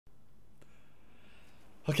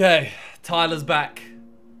Okay, Tyler's back.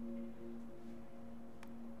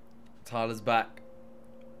 Tyler's back.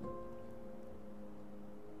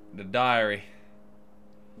 The diary.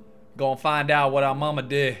 Gonna find out what our mama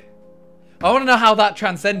did. I want to know how that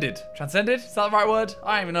transcended. Transcended? Is that the right word?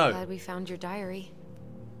 I don't even know. Glad we found your diary.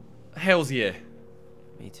 Hell's yeah.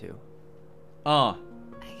 Me too. I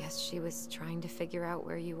guess she was trying to figure out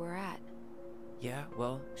where you were at. Yeah,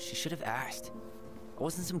 well, she should have asked. I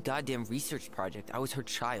wasn't some goddamn research project. I was her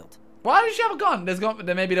child. Why did she have a gun?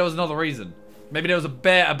 Maybe there was another reason. Maybe there was a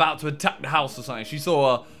bear about to attack the house or something. She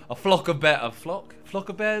saw a flock of bears. A flock? Flock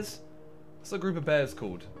of bears? What's a group of bears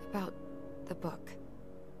called? About the book.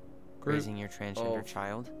 Raising your transgender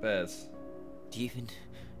child? Bears. Do you even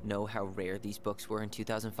know how rare these books were in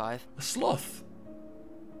 2005? A sloth.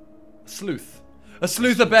 A sleuth. A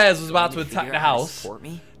sleuth of bears was about to attack the house. Support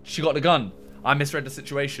me? She got the gun. I misread the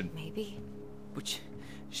situation. Maybe. Which,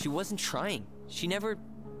 she wasn't trying. She never...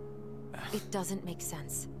 It doesn't make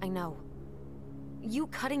sense. I know. You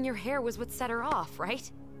cutting your hair was what set her off,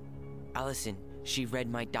 right? Allison, she read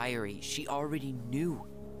my diary. She already knew.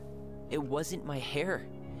 It wasn't my hair.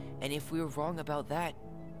 And if we were wrong about that...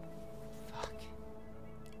 Fuck.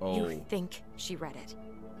 Oh. You think she read it.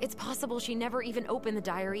 It's possible she never even opened the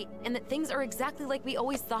diary, and that things are exactly like we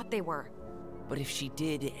always thought they were. But if she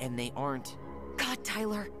did, and they aren't... God,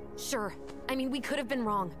 Tyler. Sure. I mean, we could have been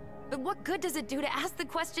wrong. But what good does it do to ask the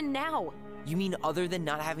question now? You mean other than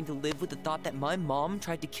not having to live with the thought that my mom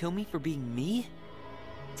tried to kill me for being me?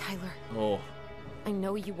 Tyler. Oh. I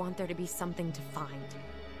know you want there to be something to find.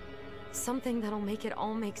 Something that'll make it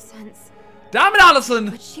all make sense. Damn it, Allison!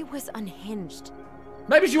 But she was unhinged.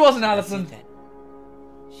 Maybe she wasn't, Allison.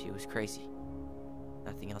 She was crazy.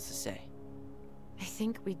 Nothing else to say. I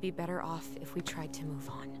think we'd be better off if we tried to move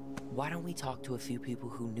on. Why don't we talk to a few people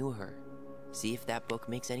who knew her? See if that book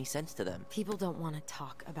makes any sense to them. People don't want to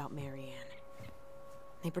talk about Marianne.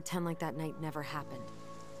 They pretend like that night never happened.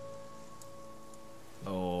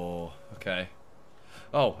 Oh, okay.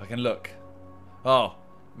 Oh, I can look. Oh,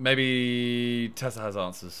 maybe Tessa has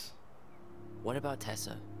answers. What about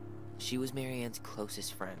Tessa? She was Marianne's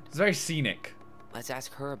closest friend. It's very scenic. Let's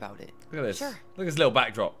ask her about it. Look at this. Sure. Look at this little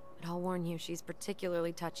backdrop. But I'll warn you, she's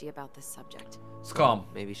particularly touchy about this subject. It's calm.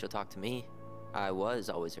 Maybe she'll talk to me. I was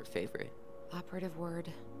always her favorite. Operative word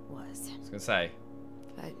was. I was gonna say.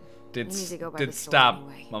 But Did we need to go by did the store stab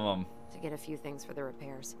anyway, my mum. to get a few things for the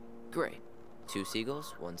repairs. Great. 2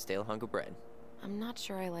 seagulls, 1 stale hunk of bread. I'm not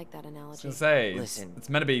sure I like that I was analogy. gonna say. Listen, it's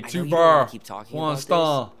meant to be I 2 know you don't wanna bar, keep talking 1 about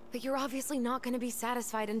star. But you're obviously not going to be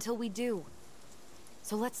satisfied until we do.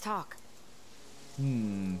 So let's talk.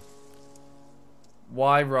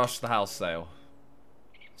 Why rush the house sale?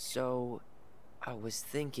 So, I was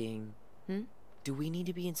thinking... Do we need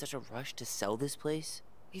to be in such a rush to sell this place?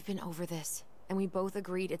 We've been over this, and we both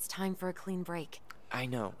agreed it's time for a clean break. I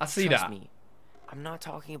know. I see Trust that. me. I'm not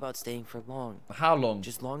talking about staying for long. How long?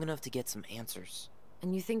 Just long enough to get some answers.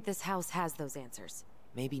 And you think this house has those answers?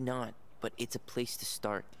 Maybe not, but it's a place to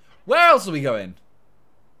start. Where else are we going?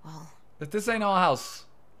 Well, If this ain't our house.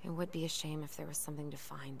 it would be a shame if there was something to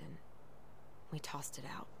find and we tossed it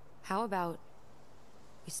out. How about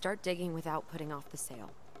we start digging without putting off the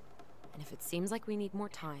sale? And if it seems like we need more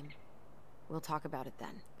time, we'll talk about it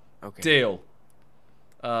then. Okay. Deal.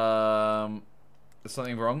 Is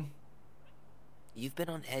something wrong? You've been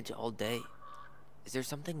on edge all day. Is there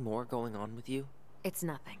something more going on with you? It's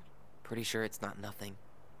nothing. Pretty sure it's not nothing.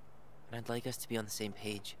 And I'd like us to be on the same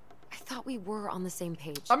page. I thought we were on the same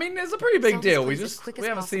page. I mean, it's a pretty big Sell this deal. place as quick as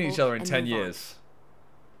haven't seen each possible other in and 10 move on. years.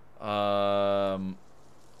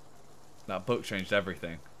 That book changed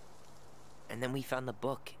everything. And then we found the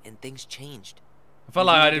book, and things changed. I felt You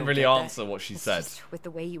like I really didn't don't really get that? answer what she It's said. just with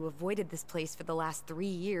the way you avoided this place for the last 3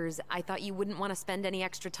 years, I thought you wouldn't want to spend any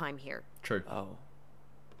extra time here. True. Oh.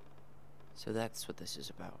 So that's what this is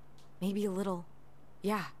about. Maybe a little.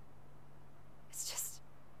 Yeah. It's just...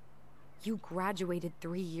 You graduated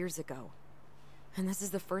 3 years ago. And this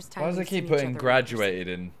is the first time Why does it we've keep seen each putting other in graduated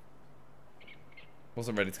in?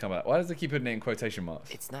 Wasn't ready to come out. Why does it keep putting it in quotation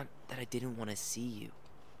marks? It's not that I didn't want to see you.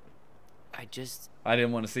 I just I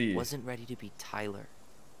didn't want to see you. wasn't ready to be Tyler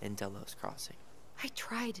in Delos Crossing. I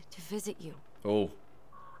tried to visit you. Oh.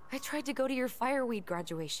 I tried to go to your fireweed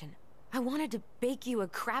graduation. I wanted to bake you a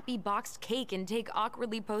crappy boxed cake and take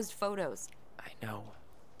awkwardly posed photos. I know.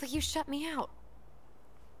 But you shut me out.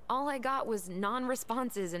 All I got was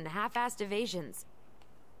non-responses and half-assed evasions.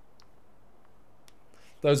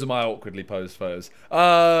 Those are my awkwardly posed photos.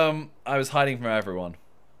 I was hiding from everyone.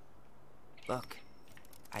 Look,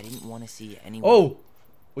 I didn't want to see anyone. Oh!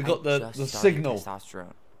 We got I the just started signal.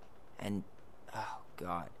 Testosterone. And, oh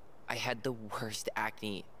god, I had the worst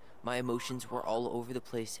acne. My emotions were all over the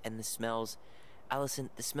place, and the smells... Allison,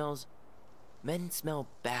 the smells... Men smell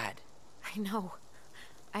bad. I know.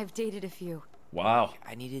 I've dated a few. Wow.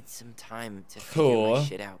 I needed some time to figure my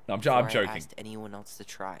shit out. No, I'm before joking. I asked anyone else to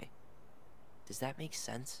try. Does that make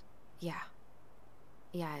sense? Yeah.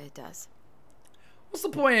 Yeah, it does. What's the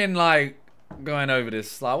point in, like, going over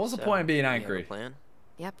this? Like, what's the point in being you have angry? a plan?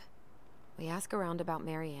 Yep. We ask around about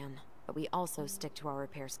Marianne, but we also stick to our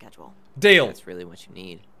repair schedule. Deal. That's really what you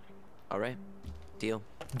need. Alright. Deal.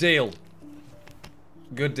 Deal.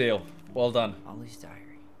 Good deal. Well done. Ollie's diary.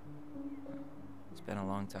 It's been a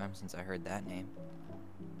long time since I heard that name.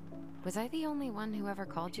 Was I the only one who ever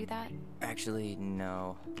called you that? Actually,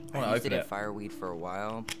 no. I wanna I used open it it. at Fireweed for a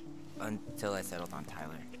while, until I settled on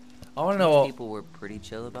Tyler. I want to know Most what... people were pretty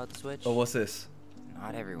chill about the switch. Oh, what's this?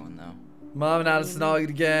 Not everyone, though. Mom and Addison argued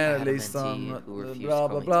again. I At had a least mentee who refused to blah call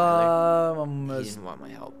blah me blah. Tyler. Mum He was... didn't want my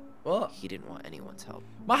help. What? He didn't want anyone's help.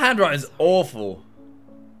 My handwriting's awful.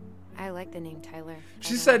 I like the name Tyler.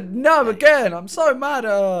 She said no again. I'm so mad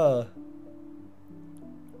at her.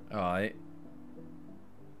 Alright.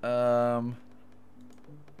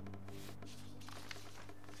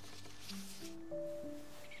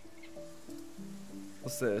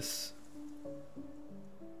 What's this?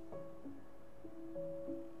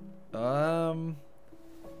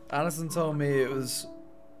 Addison told me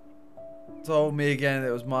again it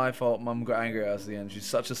was my fault. Mum got angry at us again. She's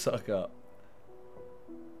such a suck up.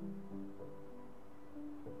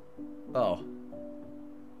 Oh.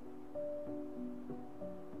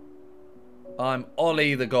 I'm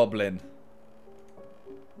Ollie the Goblin.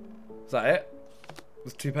 Is that it?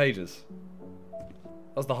 There's 2 pages.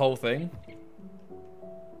 That's the whole thing.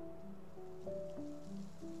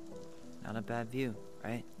 Not a bad view,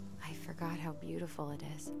 right? I forgot how beautiful it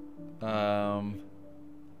is.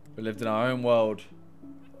 We lived in our own world.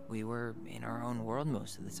 We were in our own world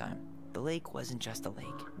most of the time. The lake wasn't just a lake.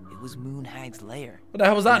 It was Moonhag's lair. What the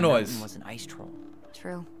hell was that And the noise? mountain was an ice troll.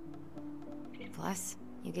 True. Plus,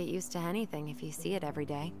 you get used to anything if you see it every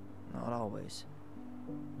day. Not always.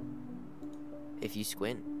 If you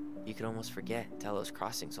squint, you could almost forget Telos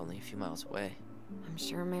Crossing's only a few miles away. I'm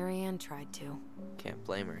sure Marianne tried to. Can't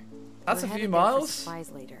blame her. That's We're a few headed there for miles.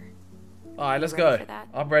 supplies later. Alright, let's You ready go. for that?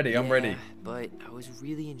 I'm ready. I'm Yeah, ready. But I was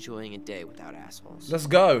really enjoying a day without assholes. Let's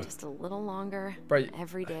go. Just a little longer. Right. and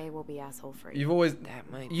every day will be asshole free. You've always... That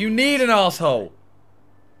might You be need an asshole.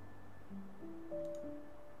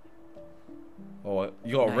 Oh,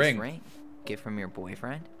 you got a nice ring. Gift from your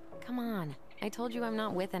boyfriend? Come on. I told you I'm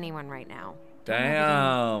not with anyone right now.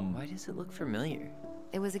 Damn. Why does it look familiar?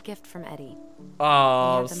 It was a gift from Eddie. We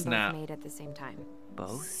Oh, had them snap. both made at the same time.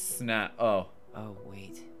 Both? Snap. Oh. Oh,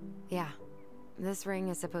 wait. Yeah. This ring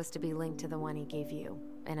is supposed to be linked to the one he gave you,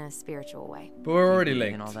 in a spiritual way. But we're already You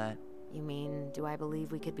believe linked. in all that? You mean, do I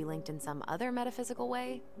believe we could be linked in some other metaphysical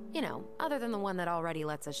way? You know, other than the one that already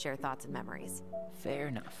lets us share thoughts and memories. Fair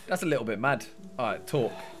enough. That's a little bit mad. Alright,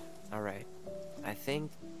 talk. Alright. I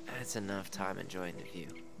think that's enough time enjoying the view.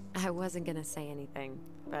 I wasn't gonna say anything,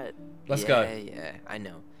 but Let's yeah, go. Yeah, I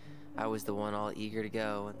know. I was the one all eager to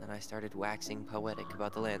go, and then I started waxing poetic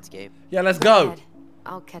about the landscape. Yeah, let's go go. ahead.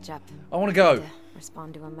 I'll catch up. I want to go. To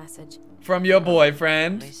respond to a message. From your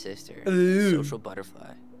boyfriend. My sister. Ooh. Social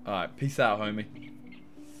butterfly. Alright, peace out, homie.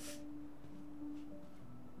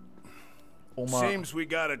 Oh my. Seems we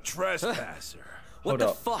got a trespasser. What Hold the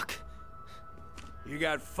up. fuck? You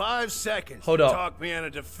got 5 seconds Hold to up. talk me into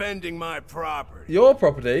defending my property. Your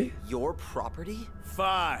property? Your property?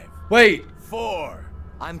 5, Wait. 4.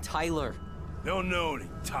 I'm Tyler. Don't know any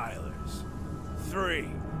Tylers. 3,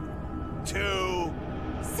 2.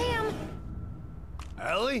 Sam!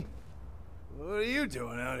 Ellie? What are you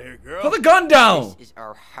doing out here, girl? Put the gun down. This is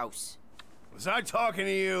our house. Was I talking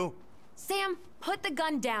to you? Sam, put the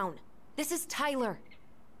gun down. This is Tyler.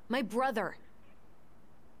 My brother.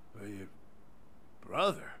 Your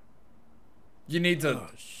brother? You need to... Oh,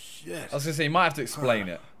 shit. I was gonna say, you might have to explain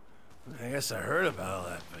it. I guess I heard about all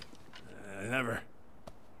that, but I never...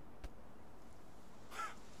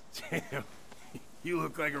 Damn. You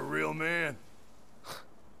look like a real man.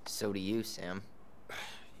 So do you, Sam.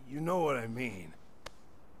 You know what I mean.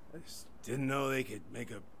 I just didn't know they could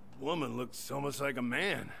make a woman look so much like a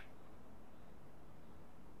man.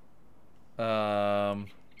 I'm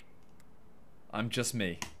just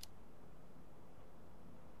me.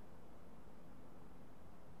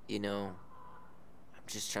 You know, I'm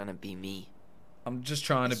just trying to be me. I'm just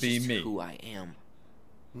trying to It's be just me. who I am.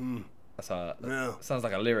 That's a, No. that sounds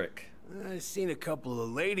like a lyric. I've seen a couple of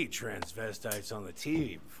lady transvestites on the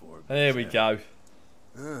TV before. but, There we go.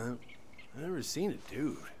 I've never seen a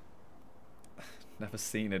dude. Never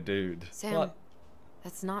seen a dude. Sam, What?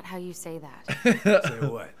 that's not how you say that. Say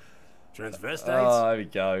what? Transvestites? Oh, there we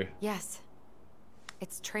go. Yes.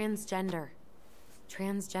 It's transgender.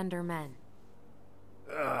 Transgender men.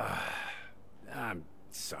 I'm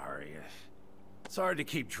sorry. It's hard to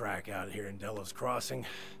keep track out here in Delos Crossing.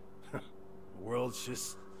 The world's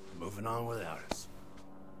just moving on without us.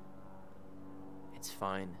 It's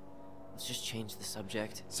fine. Let's just change the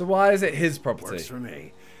subject. So why is it his property? Works for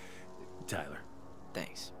me. Tyler.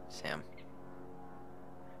 Thanks, Sam.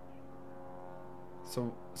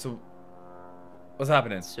 So what's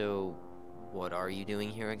happening? So, what are you doing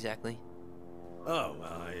here exactly? Oh,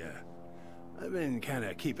 well, I've been kind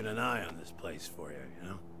of keeping an eye on this place for you, you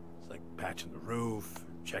know? It's like patching the roof,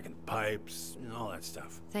 checking the pipes, and all that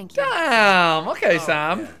stuff. Thank you. Damn. Okay,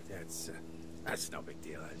 Sam. Yeah, that's no big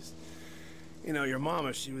deal. I just, you know, your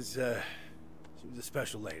mama, she was a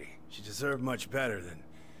special lady. She deserved much better than,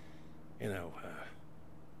 you know,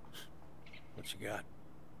 what you got.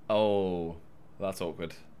 Oh, that's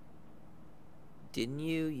awkward. Didn't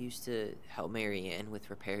you used to help Mary Ann with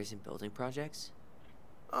repairs and building projects?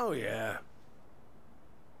 Oh, yeah.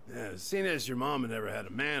 Yeah, seeing as your mama never had a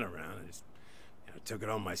man around, I just took it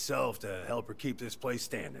on myself to help her keep this place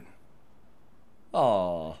standing.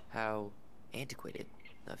 Oh, How antiquated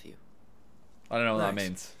of you. I don't know what that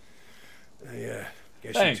Thanks. means.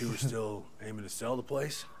 Guess Thanks. you two are still aiming to sell the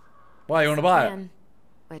place? Why you want to buy it? Plan,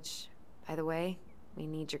 which, by the way, we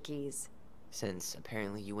need your keys. Since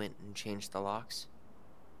apparently you went and changed the locks?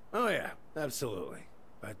 Oh, yeah, absolutely.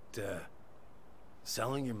 But,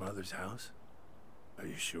 selling your mother's house? Are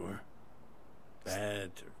you sure?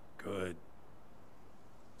 Bad or good?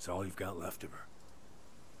 It's all you've got left of her.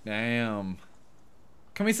 Damn.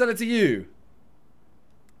 Can we sell it to you?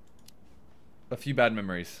 A few bad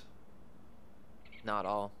memories. Not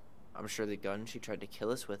all. I'm sure the gun she tried to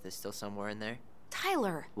kill us with is still somewhere in there.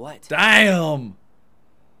 Tyler! What? Damn.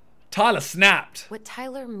 Tyler snapped. What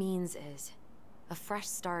Tyler means is, a fresh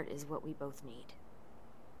start is what we both need.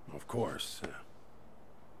 Of course.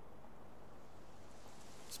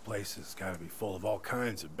 This place has got to be full of all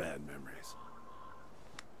kinds of bad memories.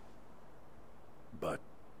 But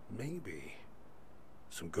maybe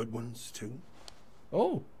some good ones, too?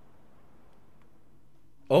 Oh.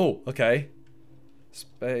 Oh, okay.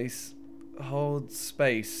 Space. Hold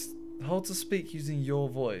space. Hold to speak using your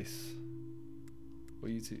voice.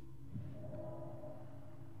 What you two?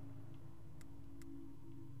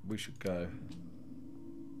 We should go.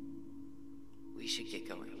 We should get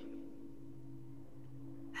going.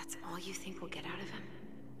 That's all you think we'll get out of him?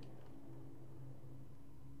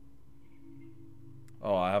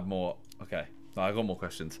 Oh, I have more. Okay. No, I got more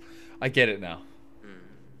questions. I get it now.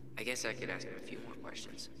 I guess I could ask him a few more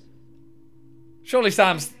questions. Surely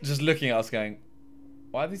Sam's just looking at us going,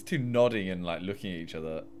 why are these two nodding and like looking at each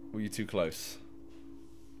other? Were you too close?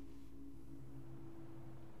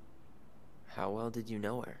 How well did you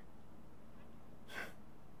know her?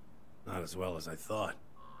 Not as well as I thought.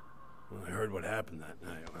 When I heard what happened that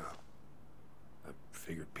night, well, I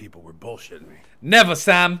figured people were bullshitting me. Never,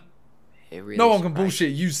 Sam. It really No one can surprised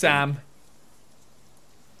bullshit you, Sam.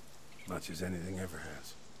 Much as anything ever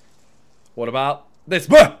has. What about this?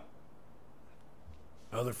 Bah!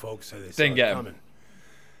 Other folks say they saw Didn't it get him. coming.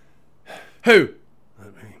 Who?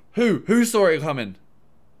 Not me. Who? Who saw it coming?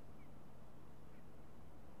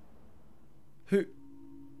 Who?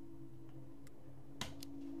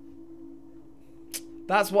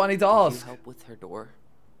 That's what I need to Did you ask. help with her door?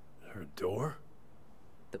 Her door?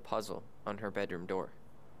 The puzzle on her bedroom door.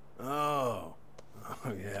 Oh.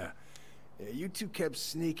 Oh, yeah. Yeah, you two kept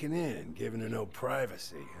sneaking in, giving her no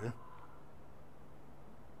privacy, huh?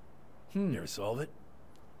 You ever solve it?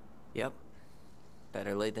 Yep.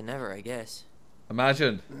 Better late than never, I guess.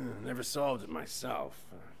 Imagine. Never solved it myself.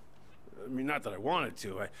 I mean, not that I wanted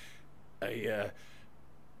to. Oh, you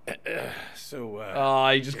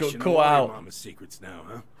just guess got you know caught all your out. Mama's secrets now,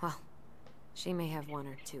 huh? Well, she may have one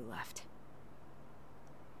or two left.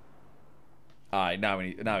 Alright, now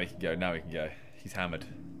we can go. Now we can go. He's hammered.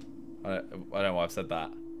 I don't know why I've said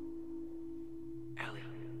that. Allie,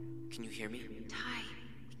 can you hear me? Ty,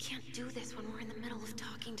 we can't do this when we're in the middle of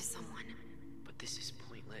talking to someone. But this is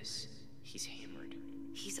pointless. He's hammered.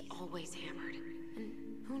 He's always hammered. And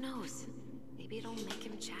who knows? Maybe it'll make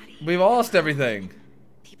him chatty. We've asked everything.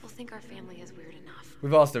 People think our family is weird enough.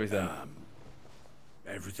 We've asked everything.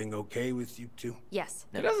 Everything okay with you two? Yes.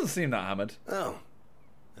 He doesn't seem that hammered. Oh.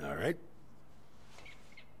 All right.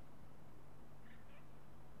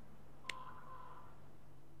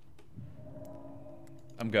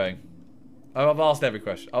 I'm going. I've asked every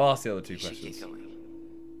question. I've asked the other two We should questions. get going.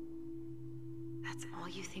 That's all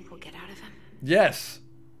you think we'll get out of him? Yes.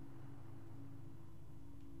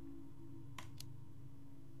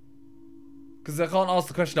 Because I can't ask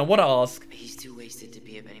the question I want to ask. He's too wasted to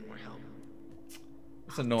be of any more help.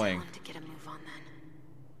 It's annoying. Tell him to get a move on then.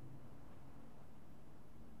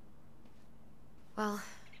 Well,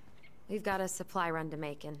 we've got a supply run to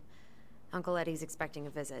make, and Uncle Eddie's expecting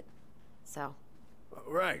a visit. So.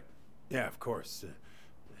 Right. Yeah, of course.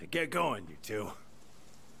 Get going, you two.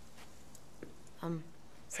 Who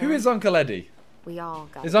Sam, is Uncle Eddie? We all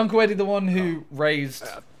got. Is Uncle Eddie the one who raised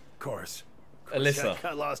Of course. Alyssa? I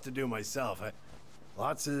got lots to do myself.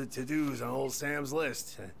 Lots of to-dos on old Sam's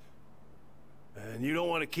list. And you don't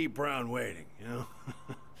want to keep Brown waiting, you know?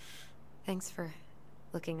 Thanks for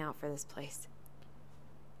looking out for this place.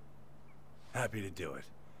 Happy to do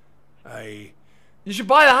it. You should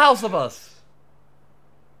buy the house of us.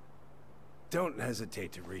 Don't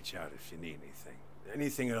hesitate to reach out if you need anything.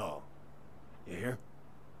 Anything at all. You hear?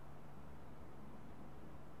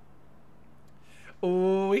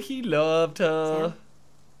 Oh, he loved her.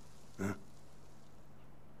 Sam?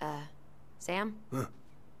 Sam? Huh?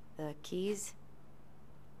 The keys?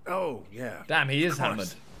 Oh, yeah. Damn, he is Of course.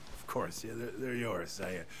 hammered. Of course, yeah, they're yours.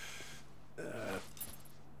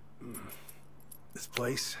 This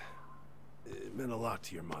place, it meant a lot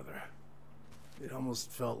to your mother. It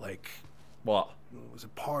almost felt like What? it was a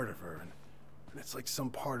part of her, and it's like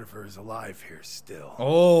some part of her is alive here still.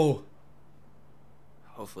 Oh.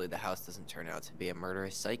 Hopefully the house doesn't turn out to be a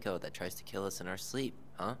murderous psycho that tries to kill us in our sleep,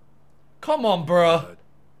 huh? Come on, bruh.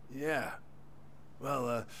 Yeah.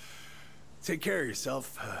 Well, take care of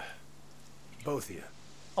yourself, both of you.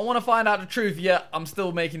 I want to find out the truth, yet I'm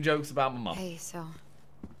still making jokes about my mum. Hey, so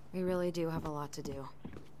we really do have a lot to do.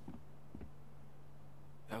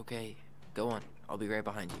 Okay, go on. I'll be right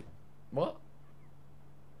behind you. What?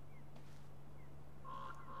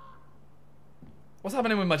 What's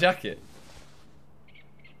happening with my jacket?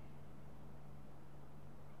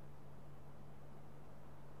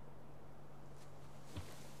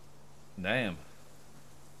 Damn.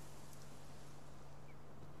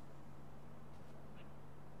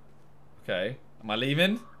 Okay. Am I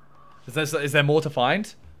leaving? Is there more to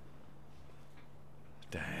find?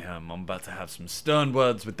 Damn, I'm about to have some stern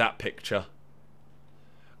words with that picture.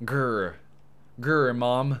 Grr. Grr,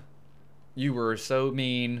 Mom. You were so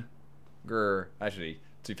mean. Grr. Actually,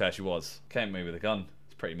 to be fair, she was. Came at me with a gun.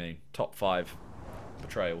 It's pretty mean. Top 5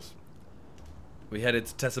 betrayals. We headed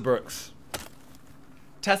to Tessa Brooks.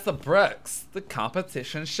 Tessa Brooks, the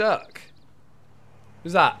competition shark.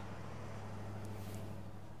 Who's that?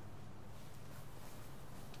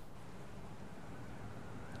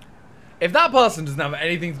 If that person doesn't have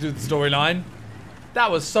anything to do with the storyline,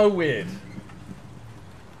 that was so weird.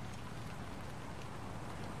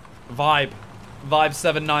 Vibe. Vibe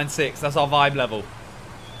 796. That's our vibe level.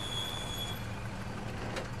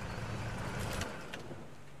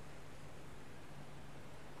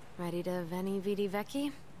 Ready to Veni Vidi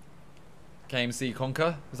Vecchi? Came, see,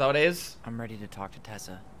 conquer. Is that what it is? I'm ready to talk to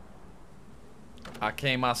Tessa. I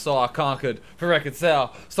came, I saw, I conquered. For record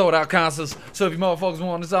sale, sold out concerts. So if you motherfuckers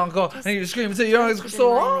want this encore, I need you to scream until your eyes Keep in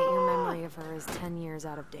so. mind that your memory of her is 10 years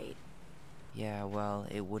out of date. Yeah, well,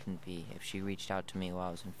 it wouldn't be if she reached out to me while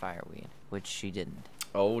I was in Fireweed, which she didn't.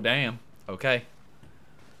 Oh damn. Okay.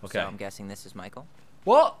 Okay. So I'm guessing this is Michael?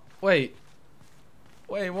 What? Wait.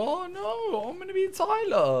 Wait, what? No, I'm gonna be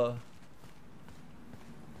Tyler.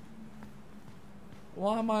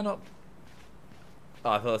 Why am I not?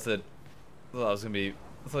 Oh, I thought I was gonna be.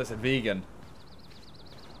 I thought I said vegan.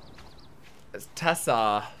 It's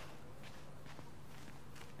Tessa.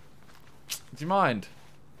 Do you mind?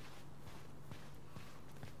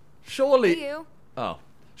 Surely. Hey, you. Oh.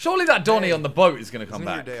 Surely that Donnie on the boat is gonna come Isn't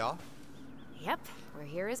back. your day off? Yep, we're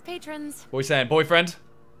here as patrons. What are you saying, boyfriend?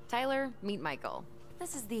 Tyler, meet Michael.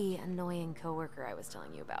 This is the annoying coworker I was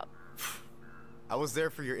telling you about. I was there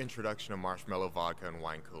for your introduction to marshmallow vodka and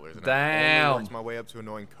wine coolers, and I Damn. only worked my way up to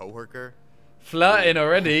annoying coworker. Flirting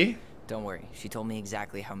already. Don't worry, she told me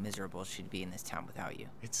exactly how miserable she'd be in this town without you.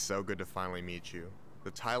 It's so good to finally meet you.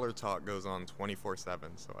 The Tyler talk goes on 24/7,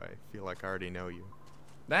 so I feel like I already know you.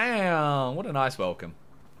 Damn, what a nice welcome.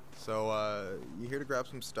 So, you here to grab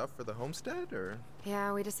some stuff for the homestead, or?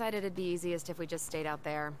 Yeah, we decided it'd be easiest if we just stayed out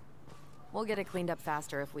there. We'll get it cleaned up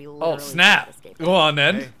faster if we literally Oh snap! just escape. Go on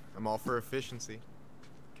then. Hey, I'm all for efficiency.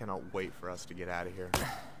 Cannot wait for us to get out of here.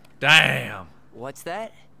 Damn. What's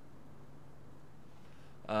that?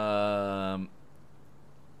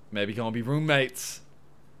 Maybe gonna be roommates.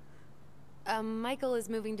 Michael is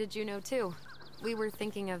moving to Juneau too. We were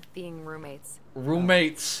thinking of being roommates.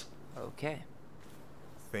 Roommates. Okay.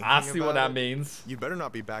 Thinking I see what about that it? means. You better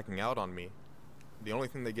not be backing out on me. The only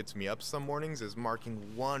thing that gets me up some mornings is marking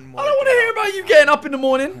one more. I don't want to hear about you getting up in the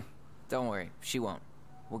morning. Don't worry, she won't.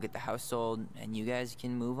 We'll get the house sold, and you guys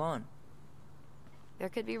can move on. There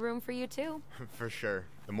could be room for you too. For sure.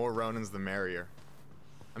 The more Ronins, the merrier.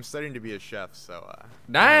 I'm studying to be a chef, so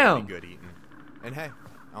Damn. I'll be good eating. And hey,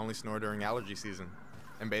 I only snore during allergy season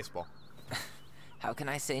and baseball. How can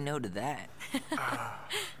I say no to that?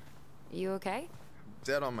 You okay?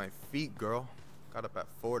 Dead on my feet, girl. Got up at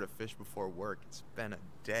 4 to fish before work. It's been a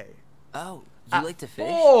day. Oh, you like to fish?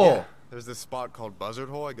 Oh. Yeah. There's this spot called Buzzard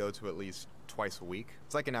Hole I go to at least twice a week.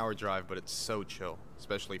 It's like an hour drive, but it's so chill,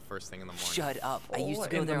 especially first thing in the morning. Shut up. I used to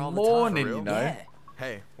go in there the all morning, the time. you know? Yeah.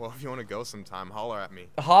 Hey, well, if you want to go sometime, holler at me.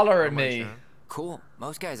 Holler at Don't mind me. sharing. Cool.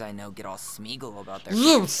 Most guys I know get all smeagol about their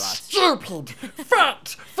You fishing spots. stupid,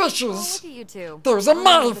 fat Oh, fishes! look at you two. There's a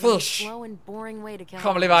Learning the fish. Slow and boring way to kill.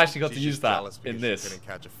 Can't believe I actually got to She's use just that jealous in because this. She couldn't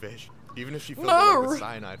catch a fish, even if she filled No. it with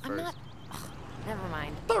cyanide I'm first. not. Ugh, never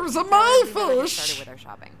mind. There's a We've already started fish! with our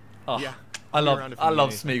shopping. Oh, Yeah, I be love around if you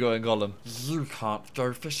need Smeagol and Gollum. You can't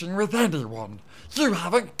go fishing with anyone. You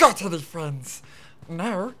haven't got any friends.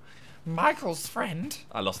 No, Michael's friend.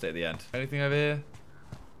 I lost it at the end. Anything over here?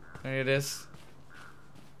 Any of this?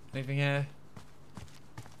 Anything here?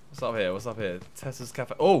 What's up here? What's up here? Tessa's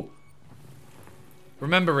Cafe. Oh!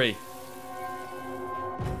 Remembery.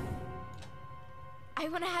 I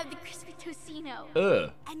want to have the crispy tocino.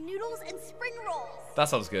 Ugh. And noodles and spring rolls. That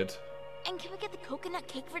sounds good. And can we get the coconut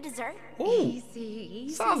cake for dessert? Ooh. Easy.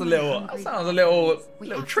 Sounds a my little. hungry Sounds a boy. little. We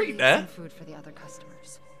Little have to treat leave there. some food for the other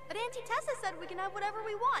customers. But Auntie Tessa said we can have whatever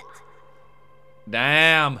we want.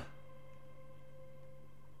 Damn.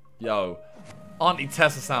 Yo, Auntie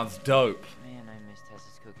Tessa sounds dope. Man, I miss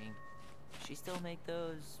Tessa's cooking. She still make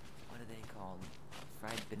those, what are they called?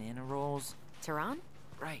 Fried banana rolls? Tehran?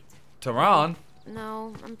 Right. Tehran.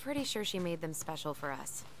 No, I'm pretty sure she made them special for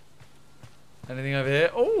us. Anything over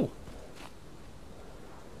here? Oh.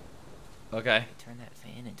 Okay. They turned that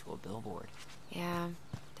fan into a billboard. Yeah,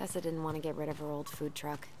 Tessa didn't want to get rid of her old food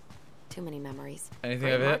truck. Too many memories. Anything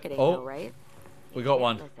Great over here? marketing, Oh. though, right? We got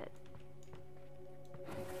one. Can't miss it.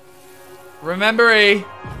 Remembery.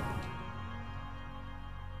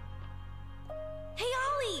 Hey,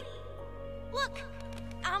 Ollie! Look!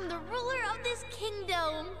 I'm the ruler of this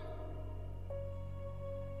kingdom.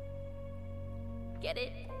 Get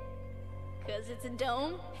it? 'Cause it's a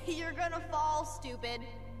dome? You're gonna fall, stupid.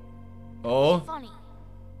 Oh. Funny.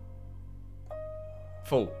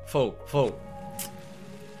 Full.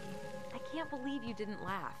 I can't believe you didn't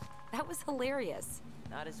laugh. That was hilarious.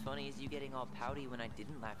 Not as funny as you getting all pouty when I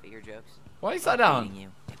didn't laugh at your jokes. Why you sat down? Hating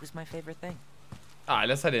you. It was my favorite thing. Alright,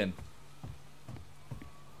 let's head in.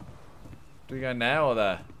 Do we go now or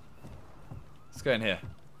there? Let's go in here.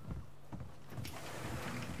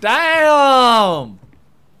 Damn!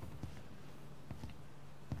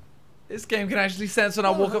 This game can actually sense when I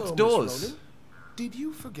walk up to Hello, Miss doors. Ronan. Did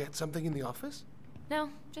you forget something in the office? No,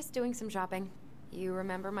 just doing some shopping. You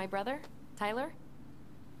remember my brother, Tyler?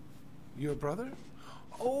 Your brother?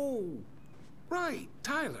 Oh, right,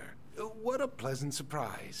 Tyler. What a pleasant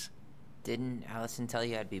surprise. Didn't Allison tell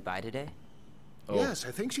you I'd be by today? Oh. Yes,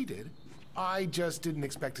 I think she did. I just didn't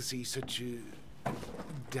expect to see such a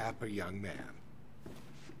dapper young man.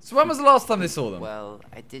 So when was the last time they saw them? Well,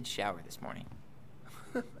 I did shower this morning.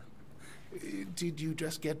 Did you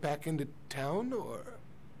just get back into town, or?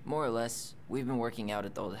 More or less. We've been working out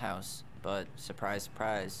at the old house, but surprise,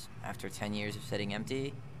 surprise, after 10 years of sitting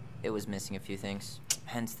empty, it was missing a few things.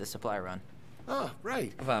 Hence the supply run. Ah,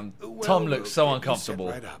 right. Tom Well, looks so get uncomfortable.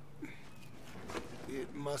 Right up.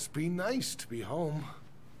 It must be nice to be home.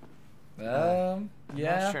 I'm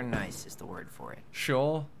Yeah. not sure nice is the word for it.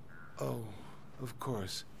 Sure. Oh, of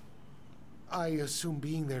course. I assume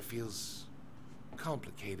being there feels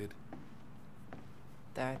complicated.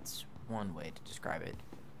 That's one way to describe it.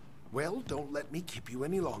 Well, don't let me keep you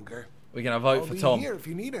any longer. We're gonna vote I'll for be Tom. here if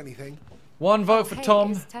you need anything. One vote for Hey,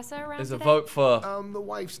 Tom is Tessa around is a today? vote for The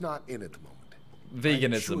wife's not in at the moment. I'm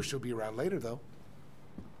veganism. sure she'll be around later, though.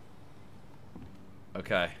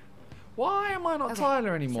 Okay. Why am I not Okay,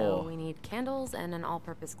 Tyler anymore? So we need candles and an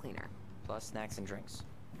all-purpose cleaner. Plus snacks and drinks.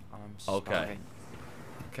 I'm Okay. starving.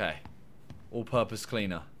 Okay. All-purpose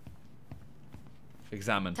cleaner.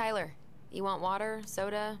 Examine. Tyler, you want water,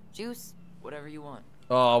 soda, juice? Whatever you want.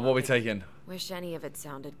 Oh, what are we taking? Wish any of it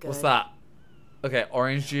sounded good. What's that? Okay,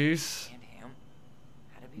 orange juice, And ham.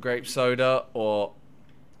 How'd it be grape soda, or...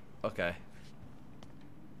 Okay.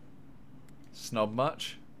 Snob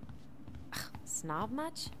much? Snob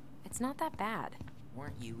much? It's not that bad.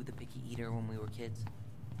 Weren't you the picky eater when we were kids?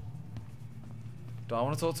 Do I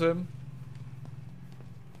want to talk to him?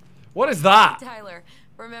 What is that? Tyler,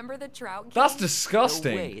 remember the trout king? That's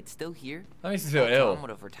disgusting. No way, it's still here? That makes me feel Thought ill. Tom would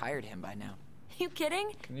have retired him by now. You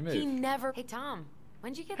kidding? Can you move? He never. Hey Tom,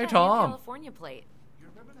 when'd you get Hey, that Tom. new California plate? You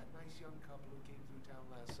remember that nice young couple who came through town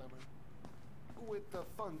last summer? With the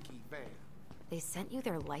funky van. They sent you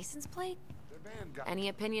their license plate? Their van got... Any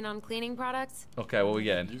opinion on cleaning products? Okay, what are we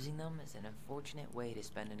getting? Using them is an unfortunate way to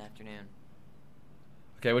spend an afternoon.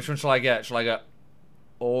 Okay, which one shall I get? Shall I get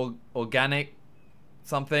organic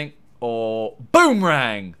something or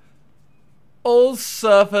boomerang? All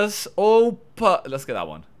surface, all let's get that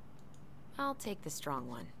one. I'll take the strong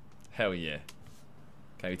one. Hell yeah.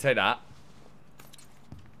 Okay, we take that.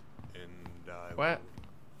 And I Where?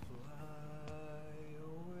 will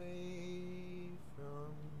fly away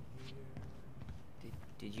from here.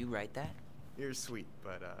 Did you write that? You're sweet,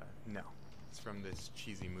 but no. It's from this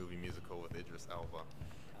cheesy movie musical with Idris Elba.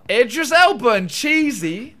 Idris Elba and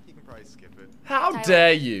cheesy? You can probably skip it. How Tyler,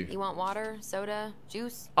 dare you? You want water, soda,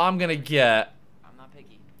 juice? I'm gonna get... I'm not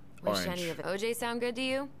picky. Which Orange. any of it? OJ sound good to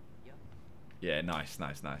you? Yep. Yeah, nice. Think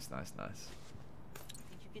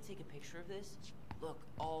you could take a picture of this? Look,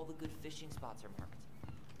 all the good fishing spots are marked.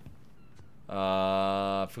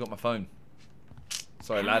 I forgot my phone.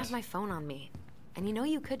 Sorry, I don't lad. have my phone on me. And you know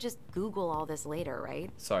you could just Google all this later, right?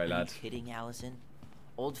 Sorry, Are you lad. kidding, Allison?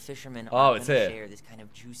 Old fishermen Oh, aren't it's gonna here. share this kind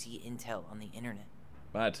of juicy intel on the internet.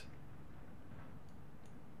 Mad.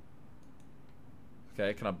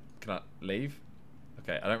 Okay, can I leave?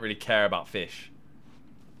 Okay, I don't really care about fish.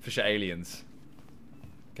 Fish are aliens.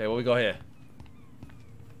 Okay, what we got here?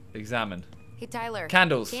 Examine. Hey Tyler.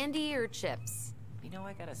 Candles. Candy or chips? You know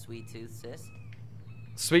I got a sweet tooth, sis.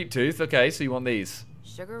 Sweet tooth. Okay, so you want these?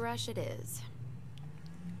 Sugar rush it is.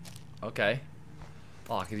 Okay.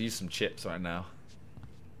 Oh, I could use some chips right now.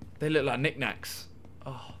 They look like knickknacks.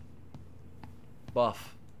 Oh.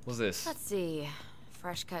 Buff. What's this? Let's see.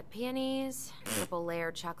 Fresh cut peonies, triple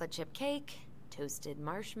layered chocolate chip cake, toasted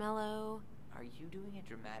marshmallow. Are you doing a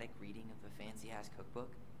dramatic reading of the fancy-ass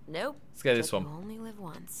cookbook? Nope. Let's get this But one. you only live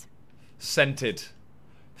once. Scented.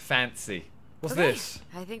 Fancy. What's Okay, this?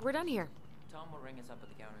 I think we're done here. Tom will ring us up at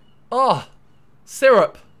the counter. Oh,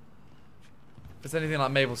 syrup. If it's anything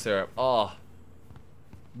like maple syrup. Oh,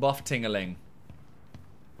 buff tingling.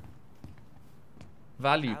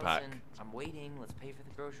 Value pack. Allison, I'm waiting. Let's pay for the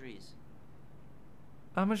groceries.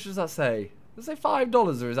 How much does that say? Does it say $5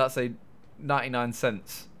 or does that say 99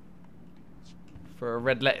 cents for a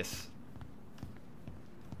red lettuce?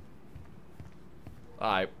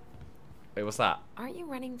 Alright. Wait, what's that? Aren't you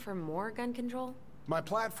running for more gun control? My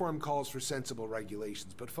platform calls for sensible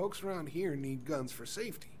regulations, but folks around here need guns for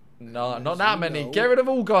safety. No, And not as that you many. know, Get rid of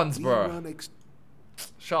all guns, we bro. run ex-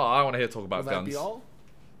 Sure, I want to hear talk about Will that guns. be all?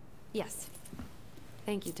 Yes.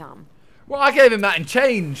 Thank you, Tom. Well, I gave him that in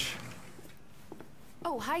change.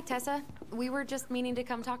 Oh, hi, Tessa. We were just meaning to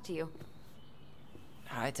come talk to you.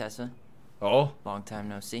 Hi, Tessa. Oh, Long time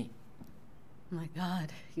no see. My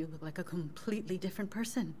God, you look like a completely different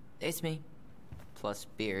person. It's me. Plus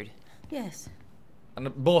beard. Yes. and a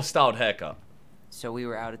more styled haircut. So we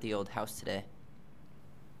were out at the old house today.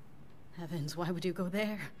 Heavens, why would you go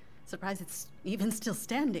there? Surprised it's even still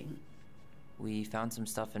standing. We found some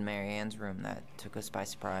stuff in Mary Ann's room that took us by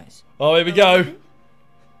surprise. Oh, here we go.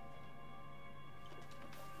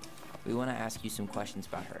 We want to ask you some questions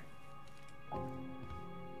about her.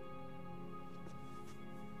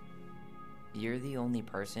 You're the only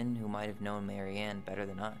person who might have known Mary Ann better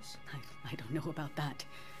than us. I don't know about that.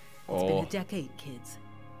 It's been Oh, a decade, kids.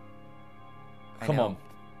 I Come know, on.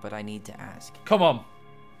 But I need to ask. Come on.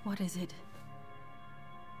 What is it?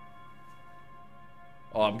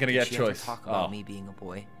 Oh, I'm gonna Did get a she ever choice. talk about Oh. me being a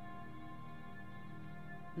boy?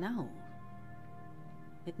 No.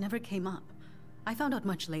 It never came up. I found out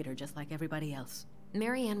much later, just like everybody else.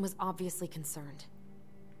 Mary Ann was obviously concerned.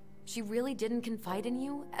 She really didn't confide in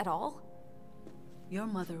you at all? Your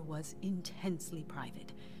mother was intensely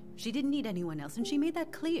private. She didn't need anyone else, and she made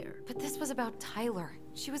that clear. But this was about Tyler.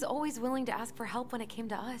 She was always willing to ask for help when it came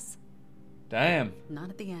to us. Damn. Not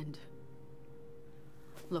at the end.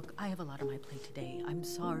 Look, I have a lot on my plate today. I'm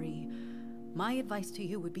sorry. My advice to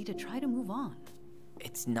you would be to try to move on.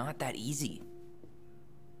 It's not that easy.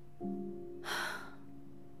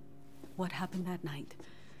 What happened that night?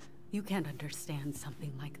 You can't understand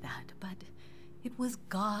something like that, but it was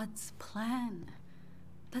God's plan.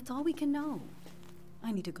 That's all we can know.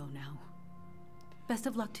 I need to go now. Best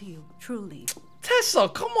of luck to you, truly. Tessa,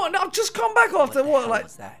 come on. I've just come back after the what, hell like,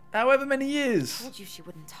 was that? however many years. Told you she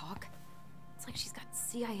wouldn't talk. It's like she's got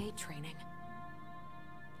CIA training.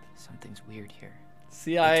 Something's weird here.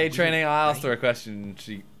 CIA It's training. weird, I asked her a right? question.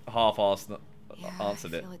 She half-assed Yeah,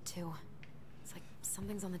 answered I it. feel it too. It's like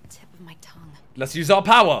Something's on the tip of my tongue. Let's use our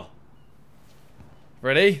power.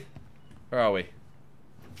 Ready? Where are we?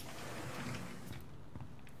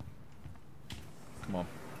 Come on.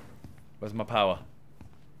 Where's my power?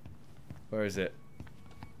 Where is it?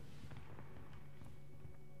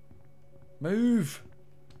 Move!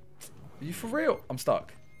 Are you for real? I'm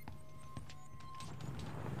stuck.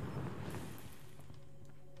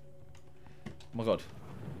 Oh my god.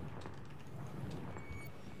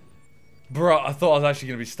 Bruh, I thought I was actually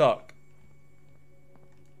gonna be stuck.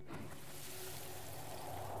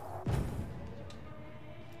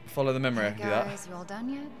 Follow the memory. I can do that. Guys, you all done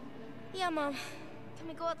yet? Yeah, Mom. Can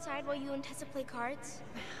we go outside while you and Tessa play cards?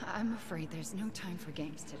 I'm afraid there's no time for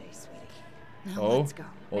games today, sweetie. Now Oh. let's go.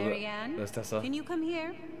 Oh, Marianne, there's Tessa. can you come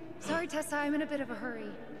here? Sorry, Tessa, I'm in a bit of a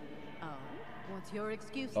hurry. Oh, what's your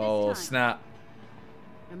excuse this Oh, time? snap.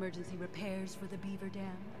 Emergency repairs for the beaver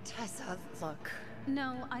dam? Tessa, look.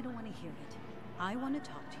 No, I don't want to hear it. I want to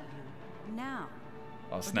talk to you now.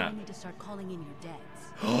 Oh, Or do snap. I need to start calling in your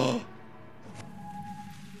dads? Huh.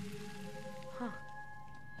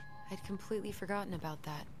 I'd completely forgotten about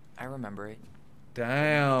that. I remember it.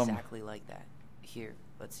 Damn. Exactly like that. Here,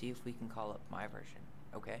 let's see if we can call up my version,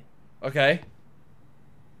 okay? Okay.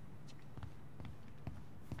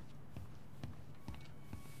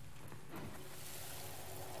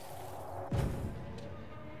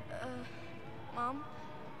 Mom?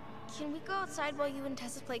 Can we go outside while you and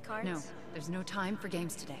Tessa play cards? No, there's no time for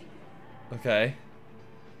games today. Okay.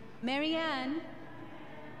 Marianne,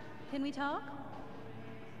 can we talk?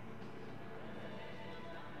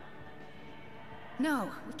 No,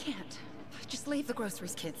 we can't. Just leave the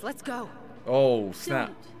groceries, kids. Let's go. Oh, snap.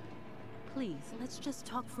 Don't. Please, let's just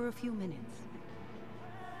talk for a few minutes.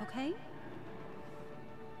 Okay?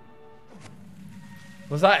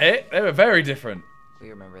 Was that it? They were very different. We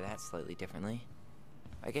remember that slightly differently.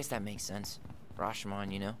 I guess that makes sense.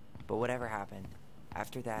 Rashomon, you know? But whatever happened,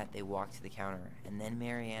 after that, they walked to the counter, and then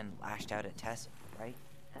Marianne lashed out at Tessa, right?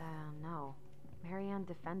 No. Marianne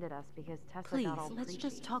defended us because Tessa Please, got all let's preachy.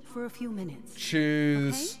 just talk for a few minutes.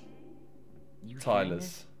 Choose You hearing Tyler's.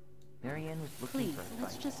 this? Marianne was looking Please, for a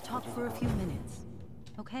let's fight. just talk for a few minutes.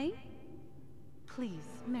 Okay? Please,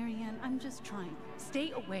 Marianne, I'm just trying.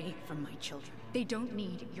 Stay away from my children. They don't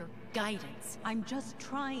need your guidance. I'm just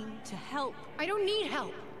trying to help. I don't need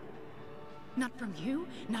help. Not from you,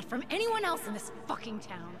 not from anyone else in this fucking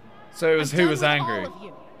town. So it was I'm who done was with angry. all of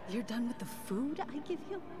you. You're done with the food I give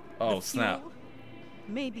you? Oh, The snap. fuel?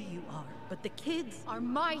 Maybe you are, but the kids Are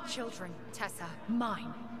my children, Tessa.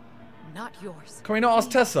 Mine. Not yours. Can we not ask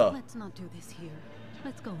Tessa? Let's not do this here.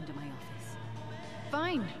 Let's go into my office.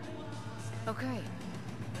 Fine. Okay.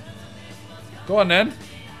 Go on then.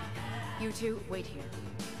 You two, wait here.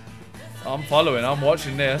 I'm following. I'm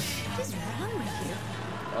watching this. What is wrong with you?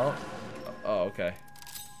 Oh. Oh, okay.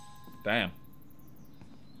 Damn.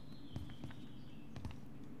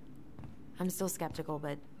 I'm still skeptical,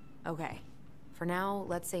 but okay. For now,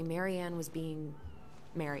 let's say Marianne was being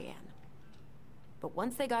Marianne. But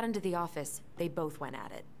once they got into the office, they both went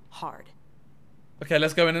at it. Hard. Okay,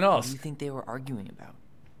 let's go in and What do you ask. think they were arguing about?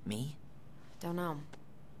 Me? Don't know.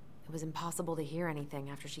 It was impossible to hear anything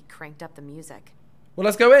after she cranked up the music. Well,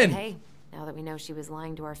 let's go in. Hey, now that we know she was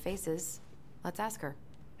lying to our faces, let's ask her.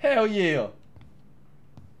 Hell yeah.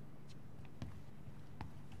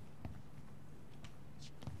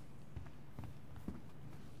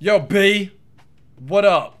 Yo, B. What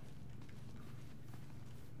up?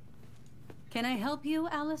 Can I help you,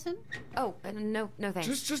 Allison? Oh, no thanks.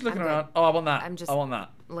 Just looking I'm good. around. Oh, I want that. I'm just I want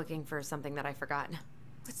that. looking for something that I forgot.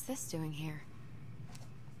 What's this doing here?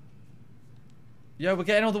 Yo, we're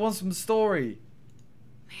getting all the ones from the story.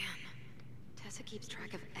 Man, Tessa keeps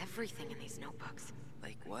track of everything in these notebooks.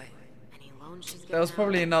 Like what? Any loans she's There was given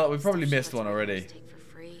probably out, another. We probably stuff she missed lets one her already. take for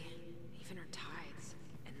free, even her tithes.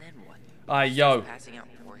 And then what? Yo. Passing out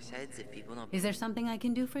horse heads if people don't. Is there something I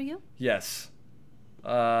can do for you? Yes.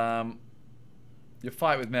 Your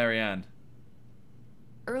fight with Marianne.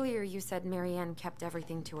 Earlier you said Marianne kept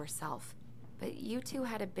everything to herself. But you two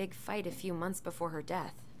had a big fight a few months before her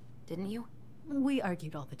death, didn't you? We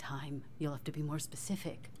argued all the time. You'll have to be more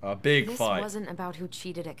specific. A big This fight. wasn't about who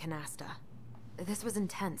cheated at Canasta. This was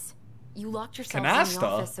intense. You locked yourselves in Canasta? the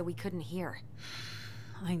office so we couldn't hear.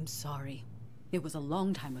 I'm sorry. It was a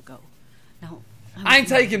long time ago. Now, I ain't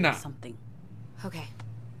was in the taking middle of that. Something. Okay.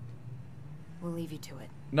 We'll leave you to it.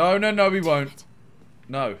 No, we won't. it.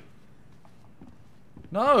 No. I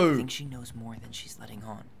No. think she knows more than she's letting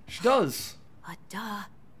on. She does. Duh.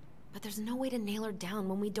 But there's no way to nail her down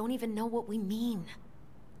when we don't even know what we mean.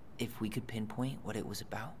 If we could pinpoint what it was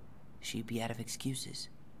about, she'd be out of excuses.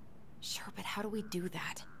 Sure, but how do we do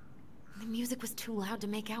that? The music was too loud to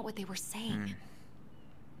make out what they were saying.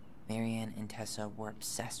 Marianne and Tessa were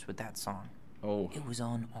obsessed with that song. Oh. It was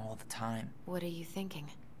on all the time. What are you thinking?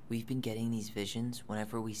 We've been getting these visions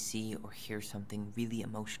whenever we see or hear something really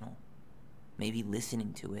emotional. Maybe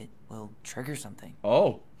listening to it will trigger something.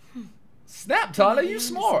 Oh. Snap, Tyler, you Maybe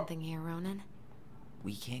smart. Something here, Ronan.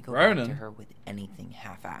 We can't go Ronan. back to her with anything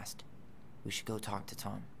half-assed. We should go talk to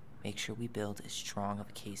Tom. Make sure we build as strong of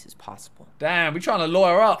a case as possible. Damn, we trying to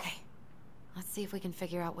lawyer up. Okay. Let's see if we can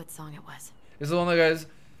figure out what song it was. This is the one that goes,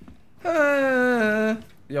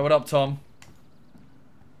 yeah, what up, Tom?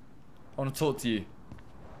 I want to talk to you.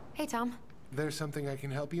 Hey, Tom. There's something I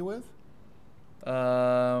can help you with?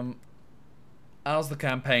 How's the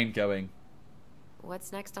campaign going?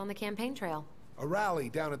 What's next on the campaign trail? A rally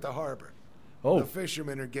down at the harbor. Oh. The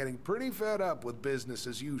fishermen are getting pretty fed up with business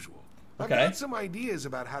as usual. Okay. I've got some ideas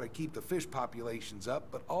about how to keep the fish populations up,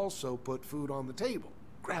 but also put food on the table.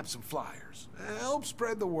 Grab some flyers. Help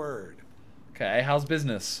spread the word. Okay, how's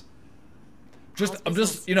business? How's I'm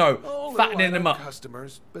business? just, you know, Oh, fattening them up.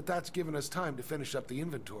 Customers, but that's given us time to finish up the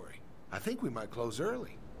inventory. I think we might close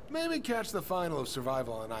early. Maybe catch the final of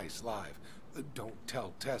Survival on Ice live. Don't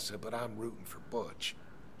tell Tessa, but I'm rooting for Butch.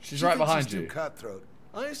 She's She right thinks behind he's you. too cutthroat.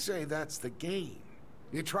 I say that's the game.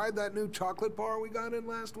 You tried that new chocolate bar we got in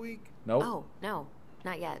last week? Nope. Oh, no.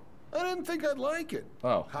 Not yet. I didn't think I'd like it.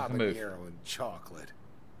 Oh, I can move. Habanero and chocolate.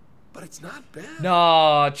 But it's not bad.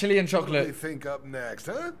 Nah, chili and What do they chocolate think up next,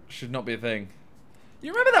 huh? should not be a thing.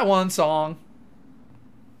 You remember that one song?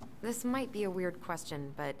 This might be a weird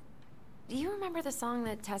question, but do you remember the song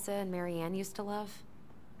that Tessa and Marianne used to love?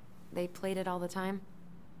 They played it all the time.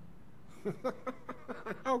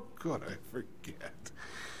 How could I forget?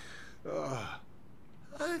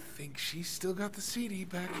 I think she's still got the CD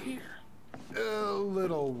back here. A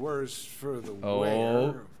little worse for the wear,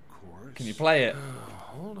 of course. Can you play it?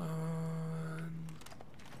 Hold on.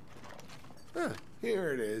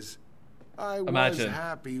 Here it is. I Imagine. was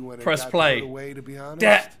happy when it Press got play. put away, to be honest.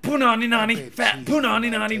 Dat punani A nani, bit fat cheesy for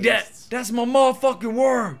punani my nani, dat. tastes. That's my motherfucking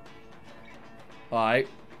word. Alright.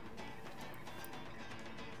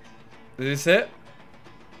 Is this it?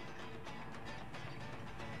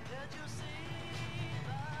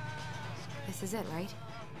 This is it, right?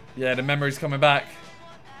 Yeah, the memory's coming back.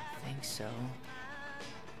 I think so.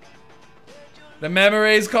 The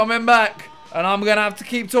memory's coming back. And I'm gonna have to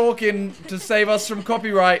keep talking to save us from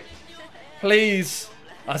copyright. Please.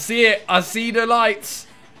 I see it. I see the lights.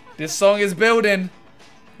 This song is building.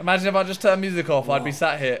 Imagine if I just turned music off. I'd be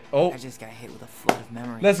sat here. Oh. I just got hit with a flood of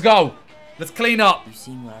memories. Let's go. Let's clean up. You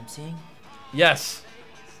seen what I'm seeing? Yes.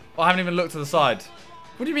 Oh, I haven't even looked to the side.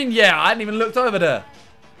 What do you mean, yeah? I hadn't even looked over there.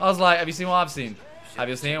 I was like, have you seen what I've seen? Have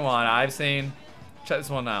you seen what I've seen? Check this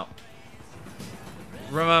one out.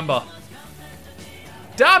 Remember.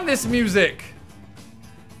 Damn this music.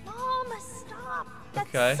 Mom, stop! That's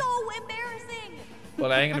Okay. so embarrassing!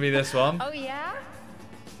 Well, it ain't gonna be this one. Oh, yeah?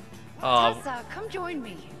 Oh, Tessa, come join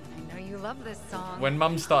me. I know you love this song. when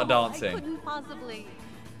mums start I dancing. couldn't possibly.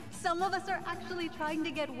 Some of us are actually trying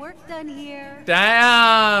to get work done here.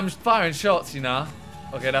 Damn, firing shots, you know.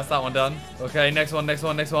 Okay, that's that one done. Okay, next one, next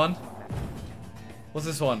one, next one. What's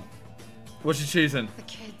this one? What's you choosing? The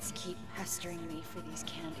kids keep pestering me for these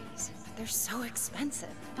candies. They're so expensive.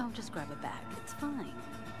 Oh, just grab a bag. It's fine.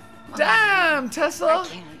 Damn, I Tessa.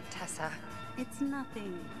 can't, Tessa. It's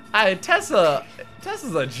nothing. Hey, Tessa.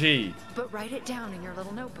 Tessa's a G. But write it down in your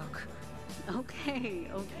little notebook. Okay,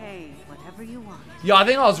 okay. Whatever you want. Yeah, I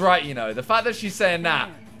think I was right, you know. The fact that she's saying that.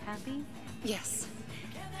 There. Happy? Yes.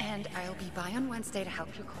 And I'll be by on Wednesday to help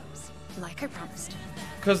you close. Like I promised.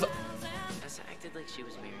 Because Tessa acted like she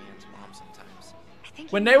was Marianne's mom sometimes. I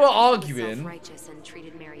think when he they were was arguing, self-righteous and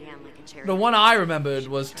treated Marianne like a charity. the one I remembered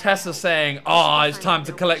was Tessa saying, oh, it's time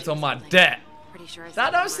to collect on my debt. Pretty sure I saw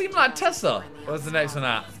That them don't seem marked like Tessa. 2004 in Where's the house next one law.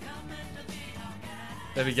 at?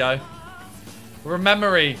 There we go.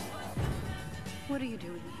 Memory. What are you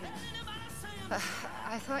doing here?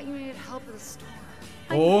 I thought you needed help with the store.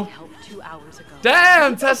 I Oh. needed help 2 hours ago.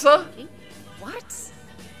 Damn, Tessa. What?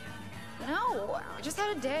 No, I just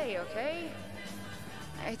had a day, okay?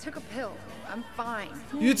 I took a pill. I'm fine.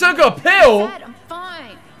 You took a pill? I said I'm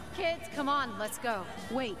fine. Kids, come on, let's go.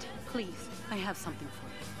 Wait, please. I have something for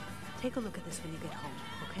you. Take a look at this when you get home,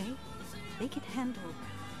 okay? They can handle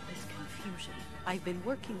this confusion. I've been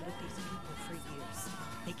working with these people for years.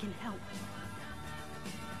 They can help.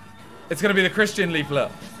 It's gonna be the Christian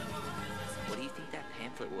leaflet. What do you think that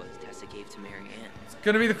pamphlet was Tessa gave to Marianne? It's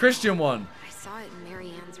gonna be the Christian one. I saw it in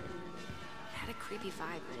Marianne's room. It had a creepy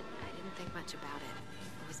vibe, but I didn't think much about it.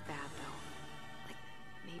 It was bad, though. Like,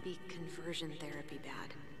 maybe conversion therapy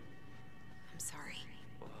bad. I'm sorry.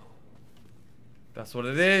 That's what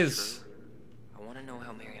it is. I want to know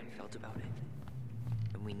how Marianne felt about it.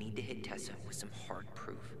 And we need to hit Tessa with some hard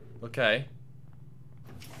proof. Okay.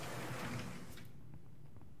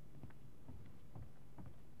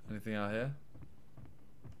 Anything out here?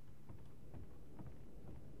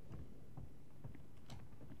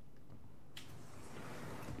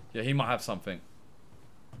 Yeah, he might have something.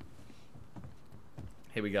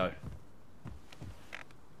 Here we go.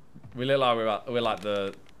 We look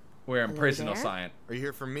like we're in prison or something. Are you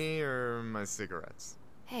here for me or my cigarettes?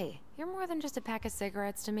 Hey, you're more than just a pack of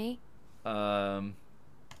cigarettes to me.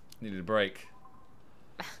 Needed a break.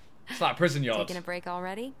 It's like prison yard. Taking a break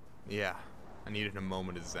already? Yeah. I needed a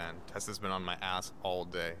moment of zen. Tessa's been on my ass all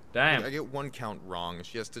day. Damn. I get one count wrong and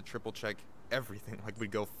she has to triple check everything. Like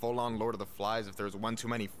we'd go full on Lord of the Flies if there was one too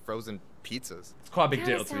many frozen pizzas. It's quite a big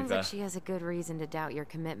deal, to be Sounds fair. like she has a good reason to doubt your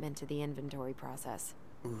commitment to the inventory process.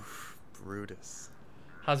 Oof, Brutus.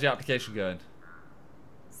 How's your application going?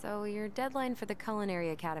 So your deadline for the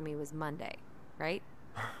Culinary Academy was Monday, right?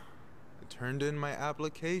 I turned in my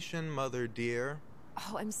application, mother dear.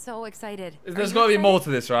 Oh, I'm so excited. There's got to be more to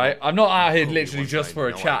this, right? I'm not out here literally just for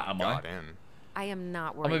a chat, am I? I am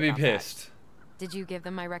not worried I'm gonna be about pissed. That. Did you give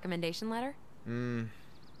them my recommendation letter?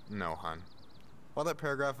 No, hon. While that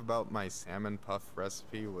paragraph about my salmon puff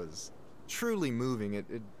recipe was truly moving, it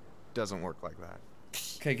doesn't work like that.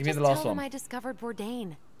 Okay, give me Just the last tell one. them I discovered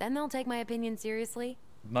Bourdain. Then they'll take my opinion seriously.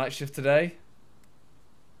 Night shift today.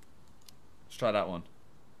 Let's try that one.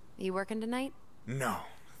 You working tonight? No,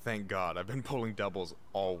 thank God. I've been pulling doubles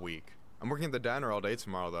all week. I'm working at the diner all day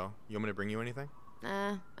tomorrow, though. You want me to bring you anything?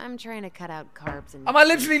 I'm trying to cut out carbs and... Am I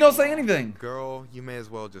literally not saying anything? Girl, you may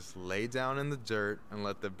as well just lay down in the dirt and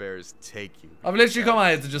let the bears take you. I've literally come out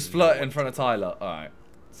here to just flirt in front of Tyler. Alright.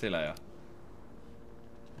 See you later.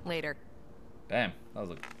 Later. Damn. That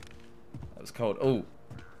was cold. Oh.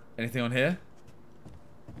 Anything on here?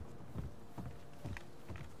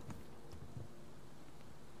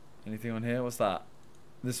 Anything on here? What's that?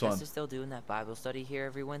 This one. Tessa's still doing that Bible study here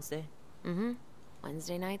every Wednesday? Mm-hmm.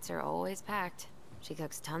 Wednesday nights are always packed. She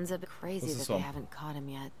cooks tons of crazy What's that this they one? haven't caught him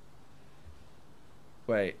yet.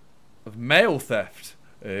 Wait. Of mail theft.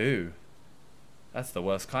 Ooh. That's the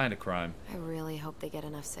worst kind of crime. I really hope they get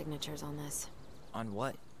enough signatures on this. On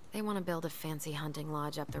what? They want to build a fancy hunting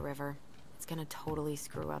lodge up the river. It's gonna totally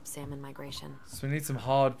screw up salmon migration. So we need some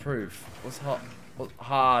hard proof. What's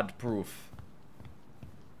hard proof?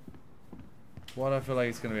 Why do I feel like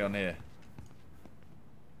it's gonna be on here?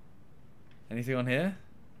 Anything on here?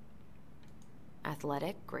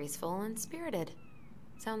 Athletic, graceful, and spirited.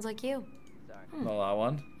 Sounds like you. Not that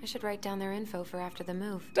one. I should write down their info for after the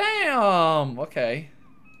move. Damn! Okay.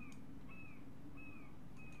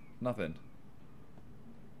 Nothing.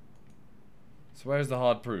 So where's the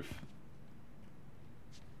hard proof?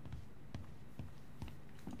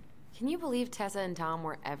 Can you believe Tessa and Tom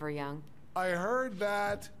were ever young? I heard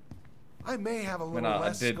that. I may have a I little mean,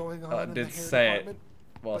 less going on in the did hair say department,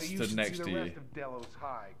 it while I but you stood should next see to the you. rest of Delos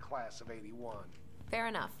High, class of '81. Fair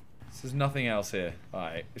enough. So there's nothing else here.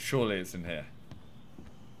 Alright, surely it's in here.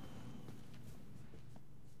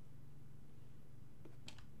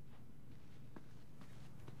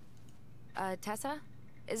 Tessa?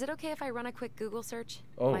 Is it okay if I run a quick Google search?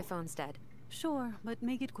 Oh. My phone's dead. Sure, but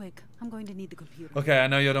make it quick. I'm going to need the computer. Okay, I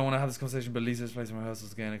know you don't want to have this conversation, but Lisa's placing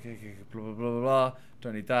rehearsals again. Okay, blah, blah, blah, blah, blah.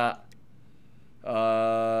 Don't need that.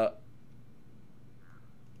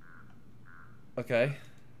 Okay.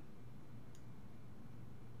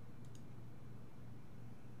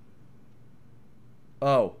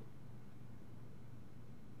 Oh.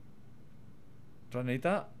 Do I need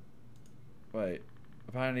that? Wait.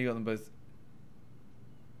 Apparently you got them both.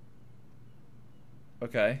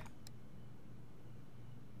 Okay.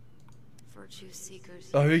 Virtue Seekers.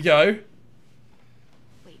 Oh, here we go.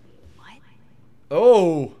 Wait, what?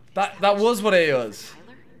 Oh, that was what it was.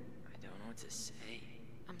 Tyler? I don't know what to say.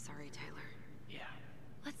 I'm sorry, Tyler. Yeah.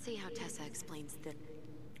 Let's see how Tessa explains the...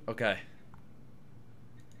 Okay.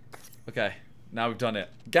 Okay. Now we've done it.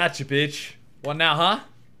 Gotcha, bitch. What now, huh?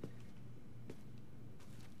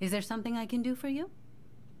 Is there something I can do for you?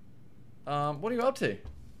 What are you up to?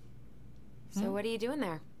 So what are you doing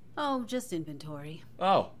there? Oh, just inventory.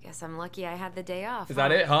 Oh, Guess I'm lucky I had the day off. is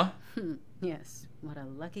that it, huh? Yes, what a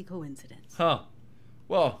lucky coincidence. Huh.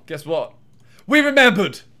 Well, guess what? We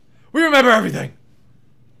remembered! We remember everything!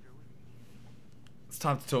 It's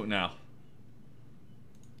time to talk now.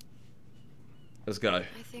 Let's go. I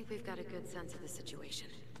think we've got a good sense of the situation.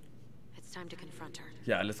 It's time to confront her.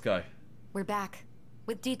 Yeah, let's go. We're back.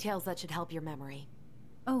 With details that should help your memory.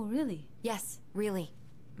 Oh, really? Yes, really.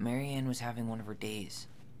 Marianne was having one of her days.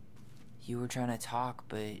 You were trying to talk,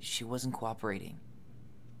 but she wasn't cooperating.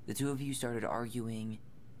 The two of you started arguing,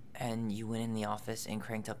 and you went in the office and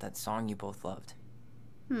cranked up that song you both loved.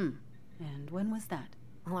 And when was that?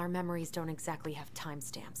 Well, our memories don't exactly have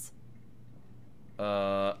timestamps.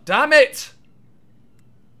 Damn it!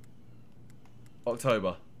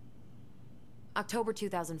 October. October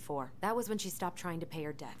 2004. That was when she stopped trying to pay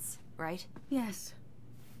her debts, right? Yes.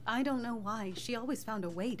 I don't know why. She always found a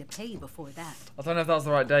way to pay before that. I don't know if that was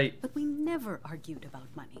the right date. But we never argued about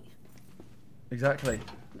money. Exactly.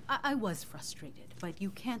 I was frustrated, but you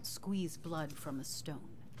can't squeeze blood from a stone.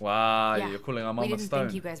 Wow, Yeah, you're calling our we mom a didn't stone.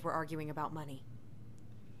 think you guys were arguing about money.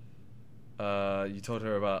 You told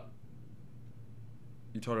her about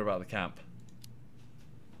the camp.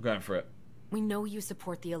 We're going for it. We know you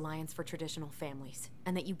support the Alliance for Traditional Families,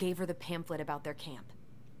 and that you gave her the pamphlet about their camp.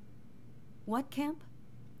 What camp?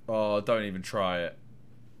 Oh, don't even try it.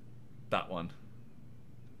 That one.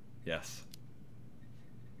 Yes.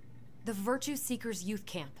 The Virtue Seekers Youth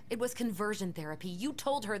Camp. It was conversion therapy. You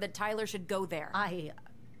told her that Tyler should go there.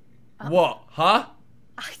 What? Huh?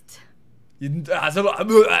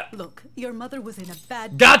 Look, your mother was in a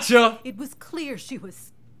bad... Gotcha! It was clear she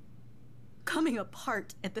was coming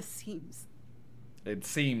apart at the seams. It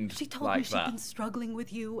seemed She told like me she'd that. been struggling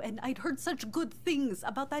with you, and I'd heard such good things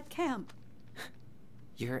about that camp.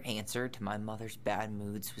 Your answer to my mother's bad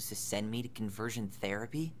moods was to send me to conversion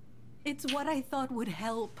therapy? It's what I thought would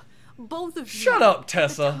help. Both of you. Shut up, At the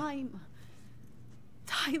Tessa. time.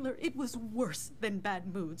 Tyler, it was worse than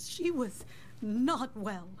bad moods. She was not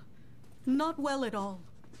well. Not well at all.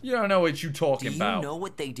 You don't know what you're talking about. Do you know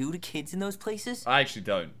what they do to kids in those places? I actually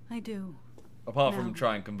don't. I do. Apart No. from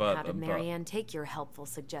try and convert How did them. But Marianne take your helpful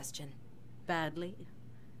suggestion? Badly.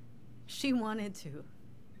 She wanted to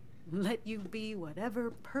let you be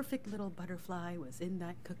whatever perfect little butterfly was in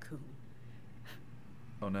that cocoon.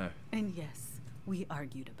 oh no. And yes, we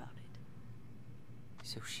argued about it.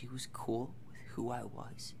 So she was cool with who I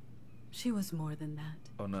was? She was more than that.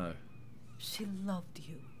 Oh no. She loved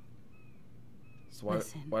you. So why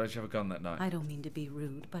Listen, did you have a gun that night? I don't mean to be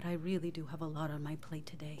rude, but I really do have a lot on my plate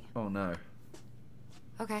today. Oh no.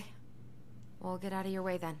 Okay. We'll get out of your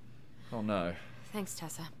way then. Oh no. Thanks,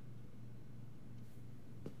 Tessa.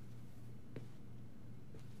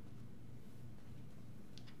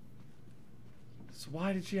 So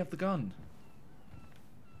why did she have the gun?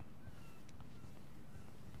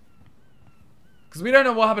 Because we don't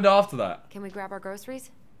know what happened after that. Can we grab our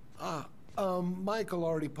groceries? Michael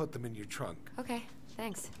already put them in your trunk. Okay,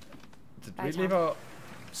 thanks. Did Bye, we Tom. leave our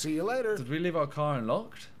See you later. Did we leave our car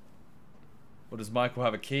unlocked? Or does Michael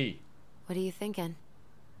have a key? What are you thinking?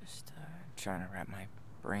 Just trying to wrap my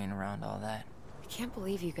brain around all that. I can't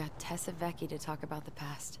believe you got Tessa Vecchi to talk about the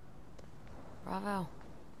past. Bravo.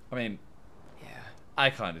 I mean, Yeah. I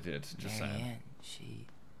kind of did. Just saying. Marianne, she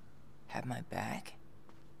had my back.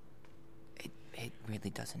 It really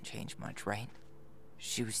doesn't change much, right?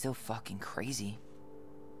 She was still fucking crazy.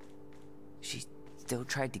 She still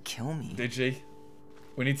tried to kill me. Did she?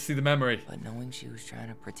 We need to see the memory. But knowing she was trying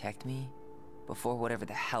to protect me before whatever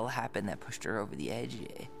the hell happened that pushed her over the edge,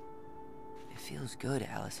 it feels good,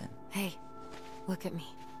 Allison. Hey, look at me.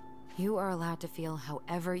 You are allowed to feel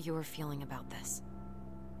however you are feeling about this.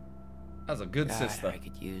 That's a good God, sister. I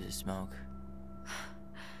could use a smoke.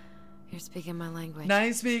 You're speaking my language. Now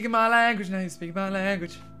you speaking my language. Now you speaking my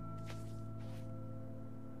language.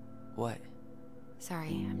 What? Sorry,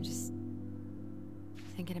 I'm just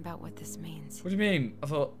thinking about what this means. What do you mean? I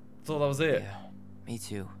thought that was it. Yeah, me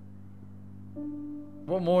too.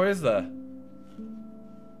 What more is there?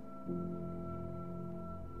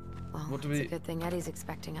 Well, What do it's we- a good thing Eddie's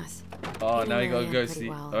expecting us. Oh, He now knew you gotta Marianne go pretty see.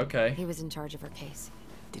 well. Okay. He was in charge of her case.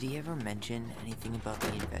 Did he ever mention anything about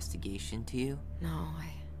the investigation to you? No,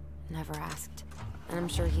 I never asked. And I'm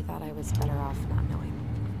sure he thought I was better off not knowing.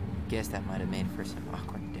 Guess that might have made for some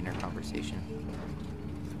awkward dinner conversation.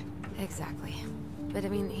 Exactly. But I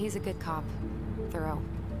mean, he's a good cop. Thorough.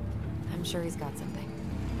 I'm sure he's got something.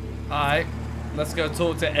 Alright, let's go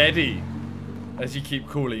talk to Eddie, as you keep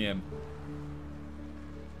calling him.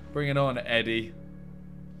 Bring it on, Eddie.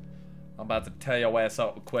 I'm about to tear your ass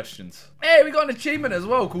up with questions. Hey, we got an achievement as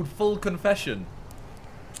well called Full Confession.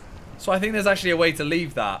 So I think there's actually a way to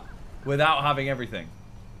leave that without having everything.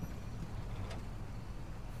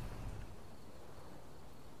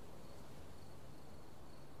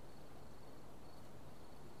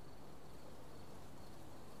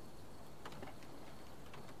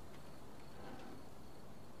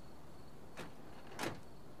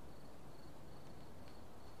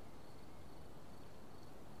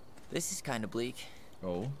 This is kind of bleak.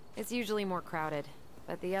 Oh. It's usually more crowded,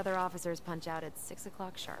 but the other officers punch out at 6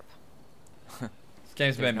 o'clock sharp. This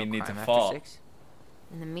game's There's made me no need to crime after fart. 6?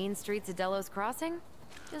 In the mean streets of Delos Crossing,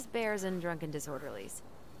 just bears and drunken disorderlies.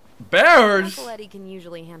 Bears! Uncle Eddie can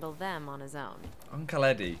usually handle them on his own. Uncle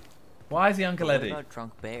Eddie. Why is he Uncle What Eddie? about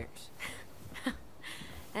drunk bears?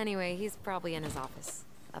 Anyway, he's probably in his office,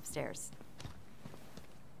 upstairs.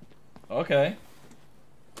 Okay.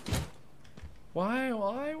 Why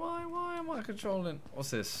am I controlling?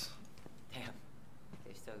 What's this? Damn.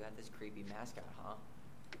 They still got this creepy mascot, huh?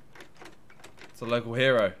 It's a local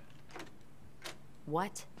hero.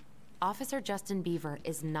 What? Officer Justin Beaver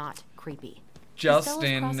is not creepy. Justin He's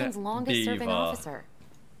Delos Crossing's longest serving Beaver. officer.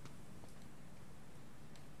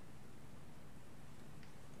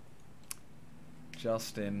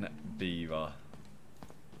 Justin Beaver.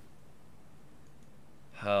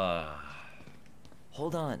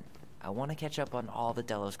 Hold on. I want to catch up on all the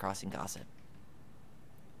Delos Crossing gossip.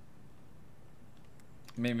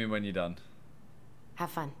 Meet me when you're done.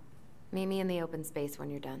 Have fun. Meet me in the open space when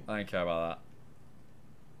you're done. I don't care about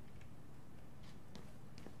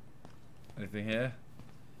that. Anything here?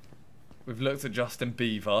 We've looked at Justin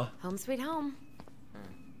Beaver. Home sweet home.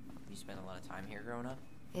 You spent a lot of time here growing up?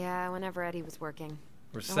 Yeah, whenever Eddie was working. The whole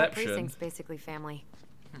Reception. precinct's basically family.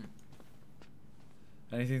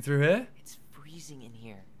 Anything through here? It's freezing in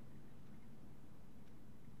here.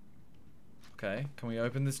 Okay, can we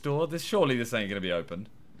open this door? Surely this ain't gonna be open.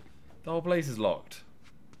 The whole place is locked.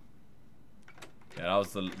 Yeah, that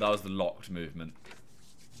was the locked movement.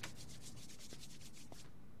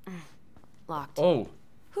 Locked. Oh,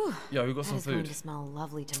 Whew. yo, we got That some is going food. to smell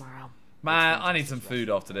lovely tomorrow. Man, I need some food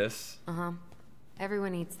after this. Uh-huh.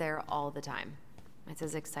 Everyone eats there all the time. It's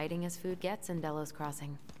as exciting as food gets in Delos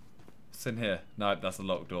Crossing. What's in here? No, that's a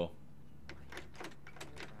locked door.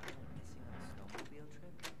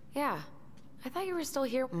 Yeah. I thought you were still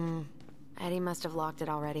here. Eddie must have locked it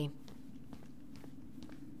already.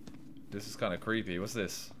 This is kind of creepy. What's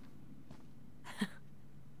this?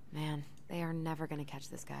 Man, they are never gonna catch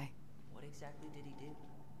this guy. What exactly did he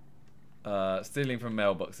do? Stealing from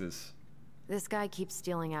mailboxes. This guy keeps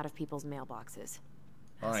stealing out of people's mailboxes.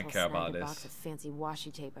 I don't Asshole care about snagged a this. box of fancy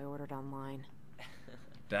washi tape I ordered online.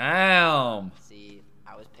 Damn. See,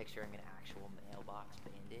 I was picturing an actual mailbox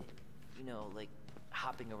bandit. You know, like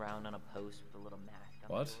hopping around on a post with a little mask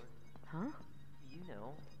on What? the door. Huh? You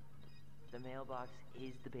know, the mailbox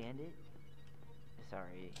is the bandit.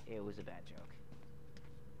 Sorry, it was a bad joke.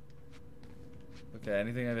 Okay,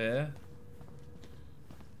 anything over here?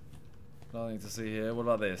 Nothing to see here. What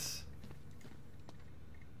about this?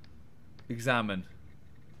 Examine.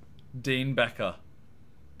 Dean Becker.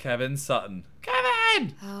 Kevin Sutton.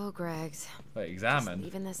 Kevin! Oh, Greg's. Wait, Just examine?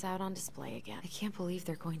 leaving this out on display again. I can't believe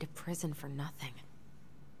they're going to prison for nothing.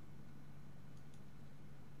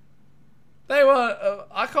 They were...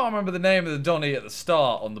 I can't remember the name of the Donnie at the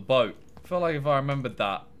start on the boat. I feel like if I remembered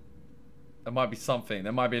that, there might be something.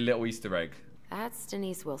 There might be a little Easter egg. That's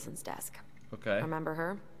Denise Wilson's desk. Okay. Remember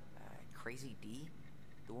her? Crazy D?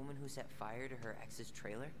 The woman who set fire to her ex's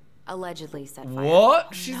trailer? Allegedly set fire. What?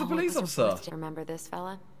 Oh, She's no, a police it was her officer. birthday. Remember this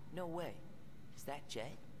fella? No way. Is that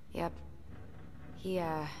Jet? Yep. He,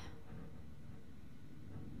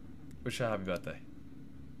 Wish her happy birthday.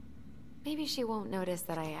 maybe she won't notice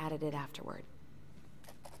that I added it afterward.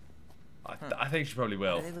 I think she probably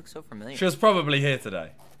will. Why do they look so familiar? She was probably here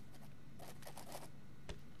today.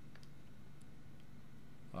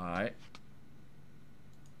 Alright.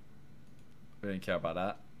 We didn't care about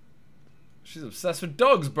that. She's obsessed with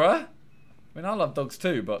dogs, bruh. I mean, I love dogs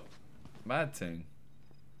too, but mad thing.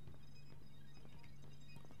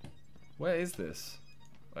 Where is this?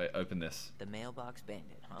 Wait, open this. The mailbox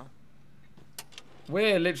bandit, huh?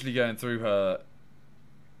 We're literally going through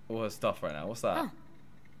all her stuff right now. What's that? Huh.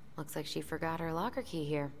 Looks like she forgot her locker key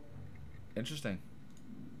here. Interesting.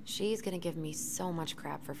 She's gonna give me so much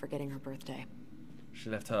crap for forgetting her birthday. She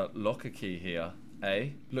left her locker key here, eh?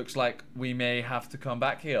 Looks like we may have to come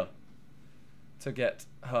back here to get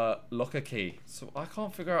her locker key. So I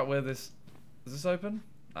can't figure out where this... Is this open?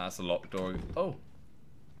 Ah, it's a locked door. Oh.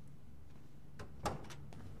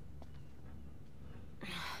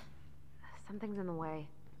 Something's in the way.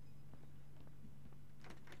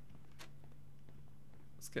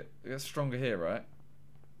 Let's get stronger here, right?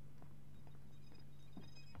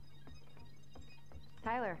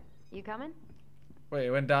 Tyler, you coming? Wait,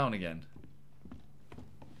 it went down again.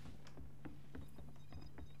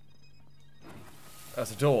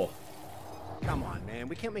 That's a door. Come on, man.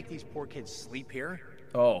 We can't make these poor kids sleep here.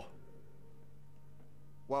 Oh.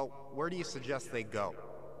 Well, where do you suggest they go?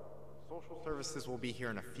 Social services will be here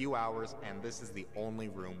in a few hours, and this is the only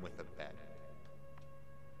room with a bed.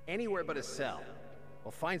 Anywhere but a cell.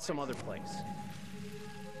 We'll find some other place.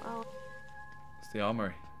 Well, the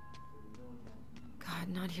armory. God,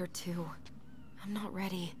 not here too. I'm not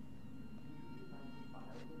ready.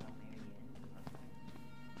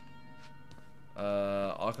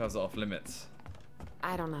 Archives are off limits.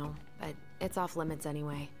 I don't know, but it's off limits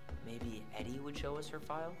anyway. Maybe Eddie would show us her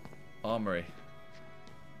file? Armory.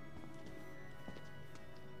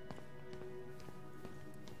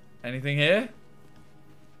 Anything here?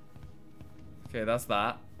 Okay, that's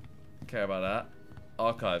that. Don't care about that.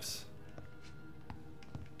 Archives.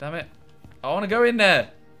 Damn it. I want to go in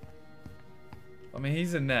there. I mean,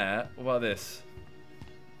 he's in there. What about this?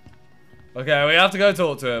 Okay, we have to go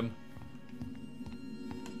talk to him.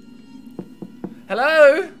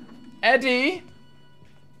 Hello? Eddie?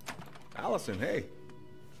 Allison, hey.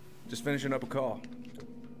 Just finishing up a call.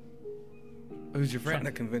 Who's your friend?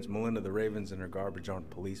 Trying to convince Melinda the Ravens and her garbage aren't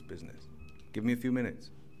police business. Give me a few minutes.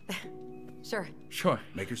 Sure. Sure.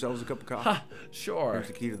 Make yourselves a cup of coffee. Ha, sure. Here's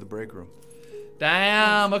the key to the break room.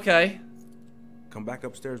 Damn, okay. Come back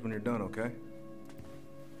upstairs when you're done, okay?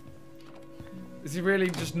 Is he really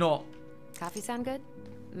just not? Coffee sound good?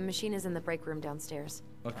 The machine is in the break room downstairs.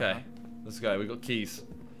 Okay. Let's go. We got keys.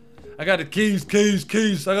 I got the keys, keys,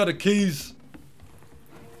 keys. I got the keys.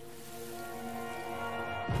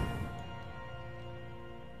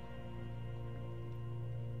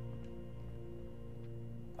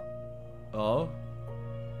 Oh.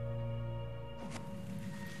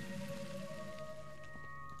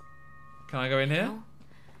 Can I go in here? No,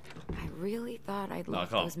 I really thought I'd No, I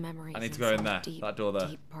left can't. those memories I need to in go in some there. Deep, That door there.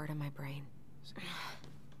 deep part of my brain.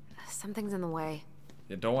 Something's in the way.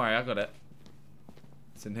 Yeah, don't worry. I got it.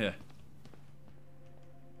 It's in here.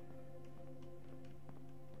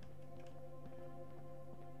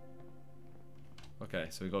 Okay,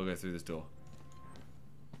 so we gotta go through this door.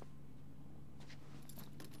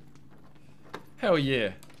 Hell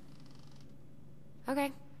yeah.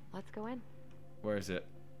 Okay, let's go in. Where is it?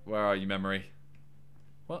 Where are you, memory?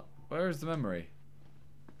 What? Where is the memory?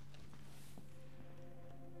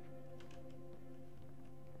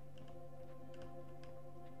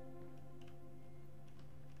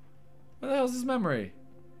 Where the hell's his memory?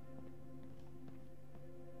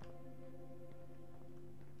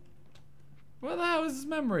 Where the hell is his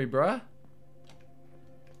memory, bruh?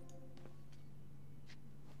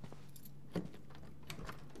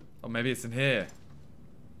 Oh, maybe it's in here.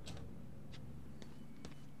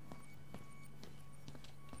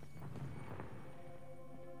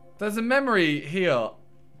 There's a memory here.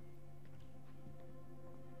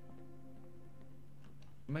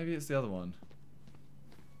 Maybe it's the other one.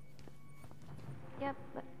 Yep.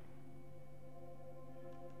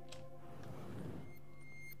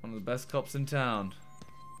 One of the best cops in town.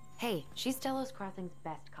 Hey, she's Delos Crossing's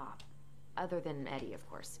best cop. Other than Eddie, of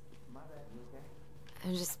course.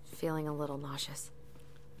 I'm just feeling a little nauseous.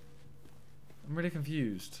 I'm really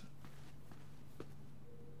confused.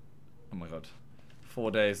 Oh my god. 4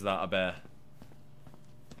 days without a bear.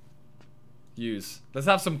 Use. Let's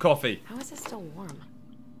have some coffee. How is it still warm?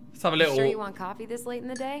 Let's have a little... Sure you want coffee this late in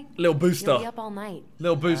the day? Little booster. You'll be up all night.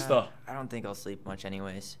 Little booster. I don't think I'll sleep much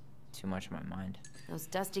anyways. Too much in my mind. Those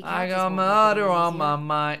dusty I couches got won't make it murder any on easier. my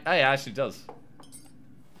mind. Hey, it actually does.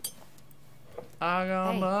 I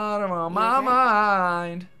got Hey, murder on you my okay?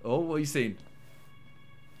 mind. Oh, what are you seeing?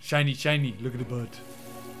 Shiny, shiny. Look at the bud.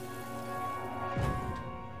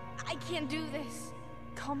 I can't do this.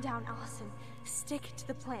 Calm down, Allison. Stick to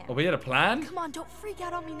the plan. Oh, we had a plan? Come on, don't freak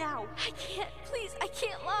out on me now. I can't. Please, I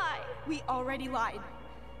can't lie. We already lied.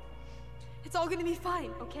 It's all gonna be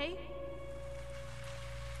fine, okay?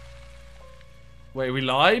 Wait, we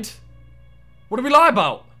lied? What did we lie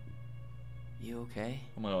about? You okay?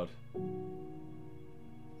 Oh my god.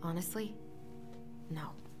 Honestly,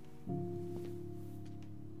 no.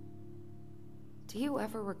 Do you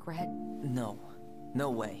ever regret? No.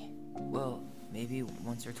 No way. Well, maybe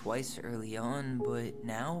once or twice early on, but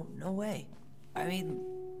now, no way. I mean,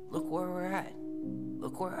 look where we're at.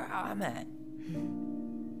 Look where I'm at.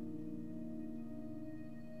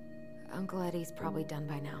 Uncle Eddie's probably done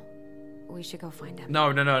by now. We should go find him.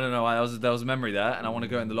 No. There was a memory there, and I want to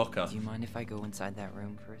go in the locker. Do you mind if I go inside that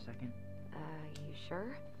room for a second? You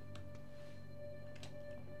sure?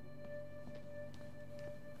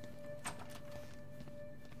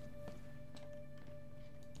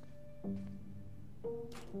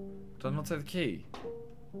 Did I not take the key?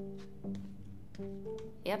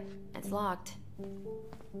 Yep, it's locked.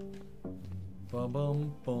 Bum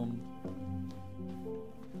bum bum.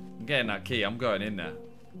 I'm getting that key. I'm going in there.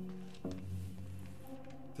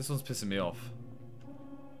 This one's pissing me off.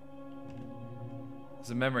 There's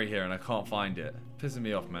a memory here and I can't find it. Pissing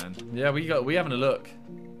me off, man. Yeah, we having a look.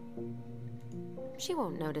 She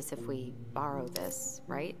won't notice if we borrow this,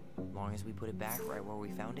 right? As long as we put it back right where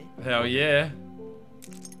we found it. Hell yeah.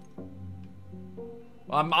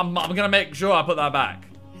 I'm gonna make sure I put that back.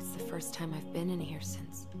 It's the first time I've been in here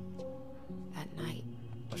since that night.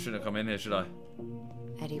 I shouldn't have come in here, should I?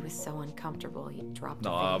 Eddie was so uncomfortable he dropped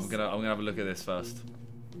No, a I'm vase. gonna have a look at this first.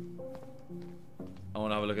 I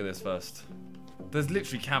wanna have a look at this first. There's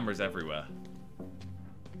literally cameras everywhere.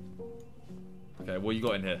 Okay, what you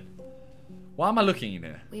got in here? Why am I looking in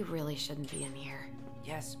here? We really shouldn't be in here.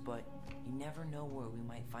 Yes, but you never know where we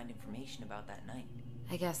might find information about that night.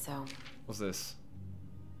 I guess so. What's this?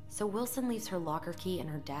 So Wilson leaves her locker key in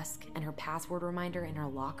her desk and her password reminder in her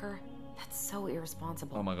locker? That's so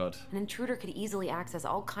irresponsible. Oh my god. An intruder could easily access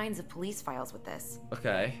all kinds of police files with this.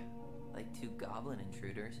 Okay. Like 2 goblin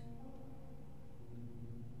intruders.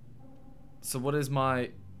 So what is my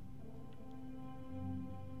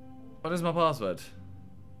password?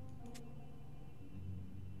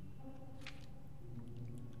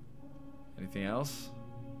 Anything else?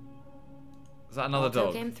 Is that another Auto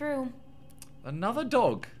dog? came through. Another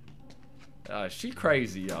dog? Is she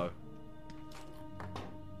crazy, yo?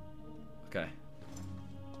 Okay.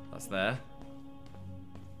 That's there.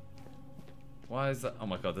 Why is that? Oh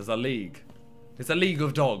my god, there's a league. It's a league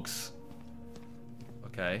of dogs.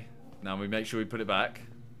 Okay. Now we make sure we put it back.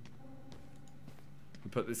 We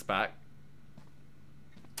put this back.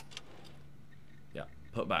 Yeah.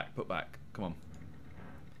 Put back. Put back. Come on.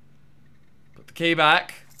 Put the key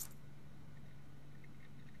back.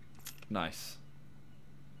 Nice.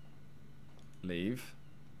 Leave.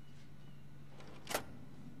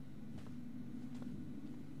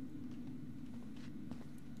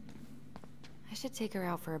 I should take her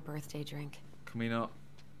out for a birthday drink. Can we not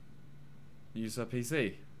use her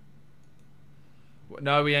PC?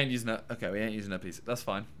 No, we ain't using her. Okay, we ain't using her PC. That's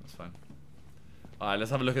fine. That's fine. Alright,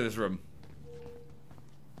 let's have a look at this room.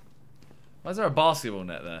 Why is there a basketball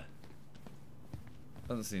net there?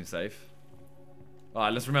 Doesn't seem safe.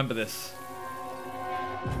 Alright, let's remember this.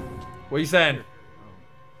 What are you saying?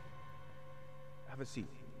 Have a seat.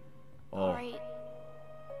 Oh. Alright.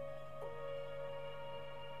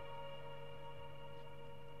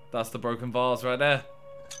 That's the broken vase right there.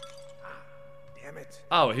 Damn it.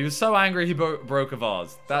 Oh, he was so angry he broke a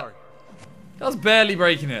vase. Sorry. That was barely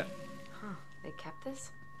breaking it. Huh. They kept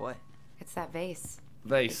this? What? It's that vase.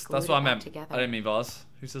 Vase. They That's glued what I it meant. back together. I didn't mean vase.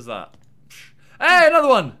 Who says that? Hey, another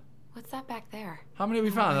one! What's that back there? How many have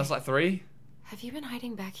we found? That's like 3. Have you been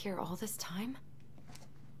hiding back here all this time?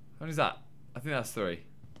 How many is that? I think that's 3.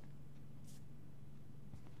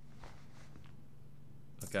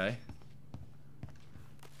 Okay.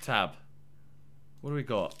 Tab. What do we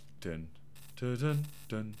got? Dun, dun, dun,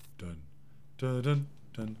 dun, dun, dun, dun,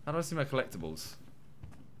 dun. How do I see my collectibles?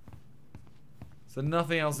 Is there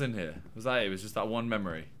nothing else in here? Was that it? It was just that one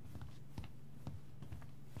memory.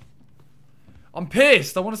 I'm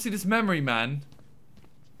pissed! I want to see this memory, man.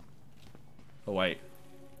 Oh, wait.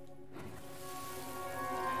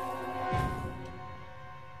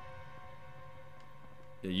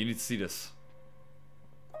 Yeah, you need to see this.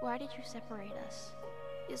 Why did you separate us?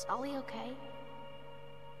 Is Ollie okay?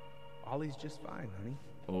 Ollie's just fine, honey.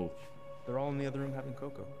 Oh. They're all in the other room having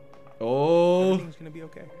cocoa. Oh. Everything's gonna be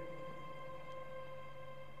okay.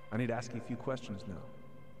 I need to ask you a few questions now.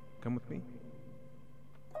 Come with me.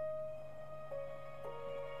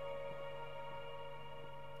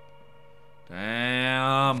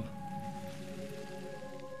 Damn.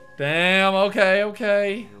 Damn, okay,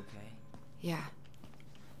 okay. You okay? Yeah.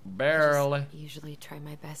 Barely. I just usually try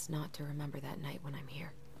my best not to remember that night when I'm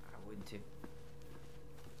here. I would too.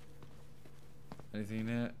 Anything in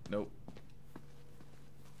here? Nope.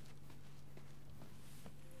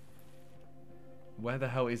 Where the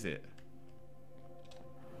hell is it?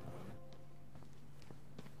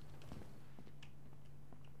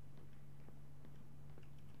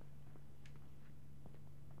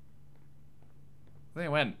 I think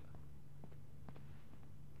it went.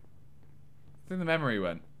 I think the memory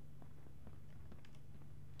went.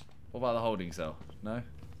 What about the holding cell? No?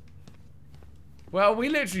 Well, we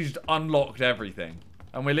literally just unlocked everything.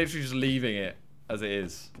 And we're literally just leaving it as it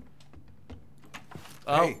is.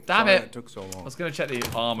 Oh, Hey, damn sorry it. it took so long. I was going to check the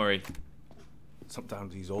armory.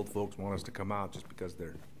 Sometimes these old folks want us to come out just because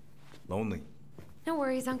they're lonely. No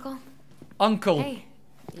worries, Uncle. Uncle. Hey,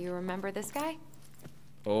 you remember this guy?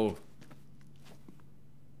 Oh.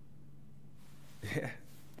 Yeah,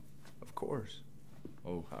 of course.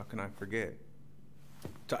 Oh. How can I forget?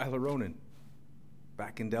 Tyler Ronan,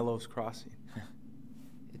 back in Delos Crossing.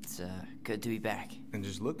 It's good to be back. And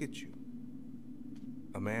just look at you.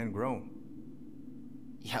 A man grown.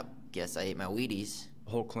 Yep, guess I ate my Wheaties.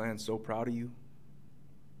 The whole clan's so proud of you.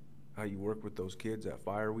 how you work with those kids at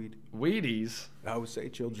Fireweed. Wheaties? I would say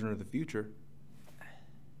children are the future.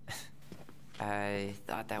 I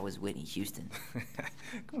thought that was Whitney Houston.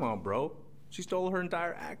 Come on, bro. She stole her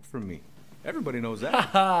entire act from me. Everybody knows that.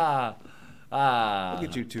 Ah. Look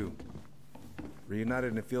at you two. Reunited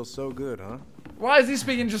and it feels so good, huh? Why is he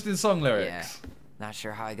speaking just in song Yeah, lyrics? not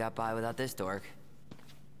sure how I got by without this dork.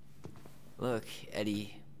 Look,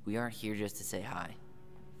 Eddie, we aren't here just to say hi.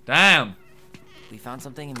 Damn. We found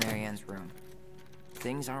something in Marianne's room.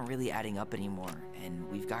 Things aren't really adding up anymore, and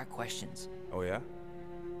we've got questions. Oh, yeah?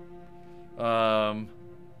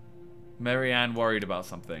 Marianne worried about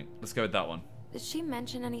something. Let's go with that one. Did she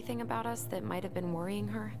mention anything about us that might have been worrying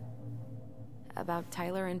her? About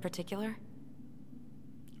Tyler in particular?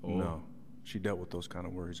 Oh. No. She dealt with those kind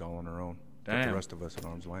of worries all on her own. Put Damn. the rest of us at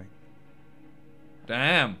arm's length.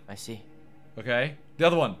 Damn. I see. Okay. The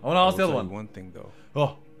other one. I want to ask the other one. One thing, though.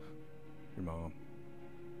 Oh. Your mom.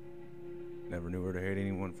 Never knew her to hate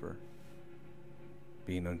anyone for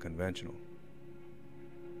being unconventional.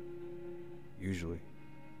 Usually,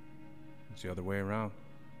 it's the other way around.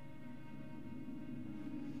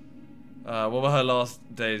 What were her last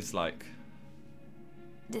days like?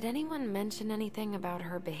 Did anyone mention anything about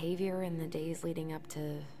her behavior in the days leading up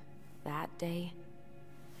to that day?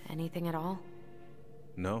 Anything at all?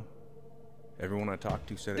 No. Everyone I talked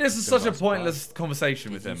to said it This is took them such a by surprise. pointless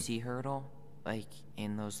conversation with Did him. you see her at all? Like,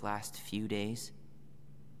 in those last few days?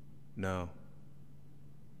 No.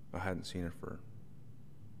 I hadn't seen her for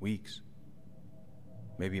weeks.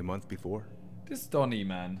 Maybe a month before. This Donnie,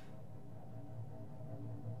 man.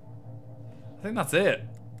 I think that's it.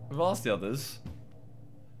 We've asked the others.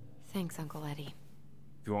 Thanks, Uncle Eddie.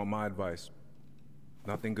 If you want my advice,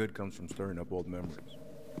 nothing good comes from stirring up old memories.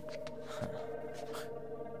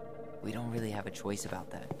 We don't really have a choice about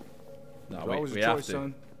that. No, There's always we a have choice, to.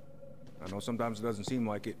 son. I know sometimes it doesn't seem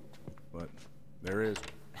like it, but there is.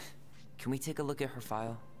 Can we take a look at her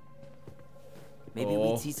file? Maybe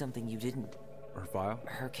Oh. we'd see something you didn't. Her file?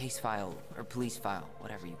 Her case file, or police file,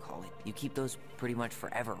 whatever you call it. You keep those pretty much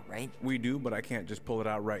forever, right? We do, but I can't just pull it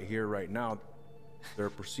out right here, right now. There are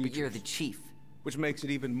procedures. But you're the chief. Which makes it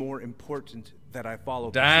even more important that I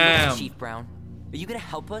follow. Damn. Chief Brown, are you gonna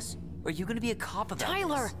help us? Or are you gonna be a cop about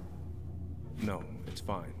Tyler! this? No, it's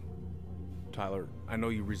fine. Tyler, I know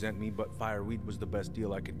you resent me, but Fireweed was the best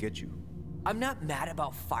deal I could get you. I'm not mad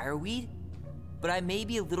about Fireweed, but I may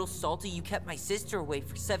be a little salty you kept my sister away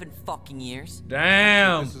for 7 fucking years. That's what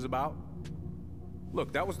Damn. this is about?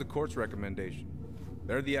 Look, that was the court's recommendation.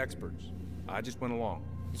 They're the experts. I just went along.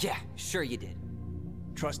 Yeah, sure you did.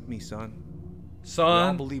 Trust me, son. We all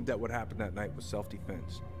Son. believed that what happened that night was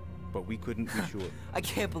self-defense, but we couldn't be sure. I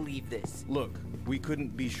can't believe this. Look, we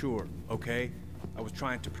couldn't be sure, okay? I was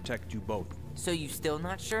trying to protect you both. So you still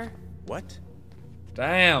not sure? What?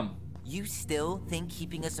 Damn. You still think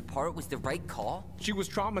keeping us apart was the right call? She was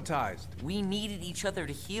traumatized. We needed each other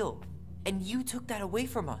to heal, and you took that away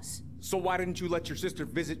from us. So why didn't you let your sister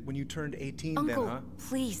visit when you turned 18 Uncle, then, huh?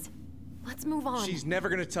 please. Let's move on. She's never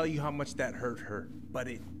gonna tell you how much that hurt her, but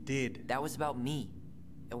it did. That was about me.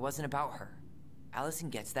 It wasn't about her. Allison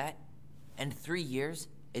gets that, and 3 years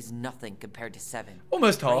is nothing compared to 7.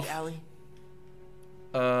 Almost Right, half. Allie?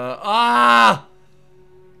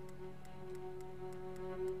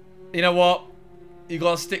 You know what? You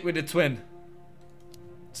gotta stick with the twin.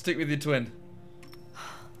 Stick with your twin.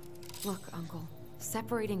 Look, Uncle,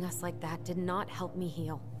 separating us like that did not help me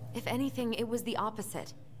heal. If anything, it was the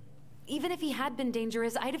opposite. Even if he had been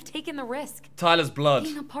dangerous, I'd have taken the risk. Tyler's blood.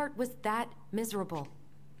 Being apart was that miserable.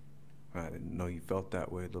 I didn't know you felt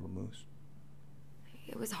that way, little moose.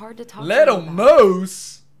 It was hard to talk Little to him about.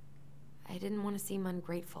 moose? I didn't want to seem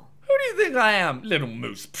ungrateful. Who do you think I am? Little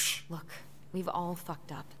moose. Psh. Look, we've all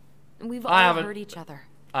fucked up. And we've I all haven't. hurt each other.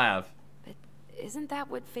 I have. But isn't that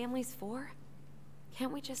what family's for?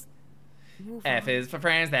 Can't we just move F on? is for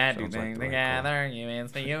friends that do Sounds like things the right call. together. U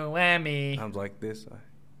is for you and me. Times like this,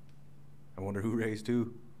 I wonder who raised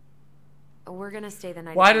who. We're gonna stay the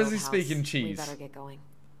night. Why at the does he old speak house. in cheese? We better get going.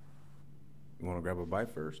 You wanna grab a bite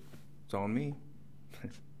first? It's on me.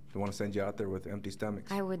 Don't wanna send you out there with empty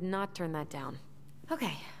stomachs. I would not turn that down.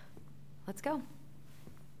 Okay, let's go.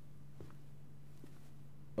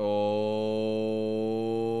 Oh,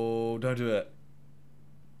 don't do it.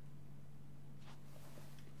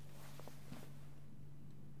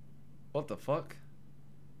 What the fuck?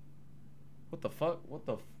 What the fuck? What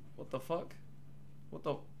the fuck? What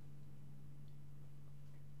the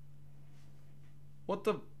What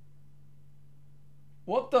the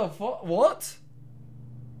What the fuck? What?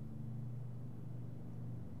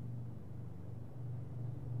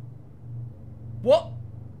 What?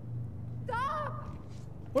 Stop!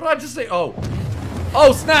 What What did I just say? Oh.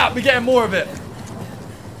 Oh, snap. We're getting more of it.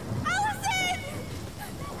 Allison!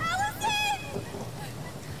 Allison!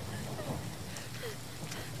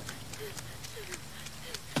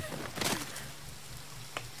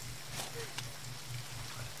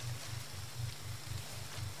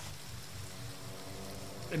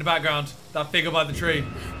 In the background, that figure by the tree.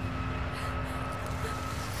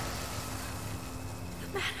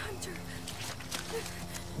 Mad Hunter.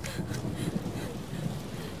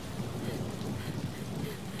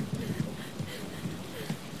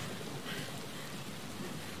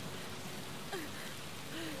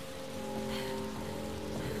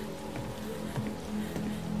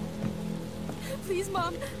 Please,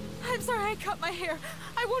 Mom. I'm sorry I cut my hair.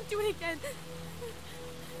 I won't do it again.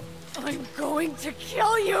 I'm going to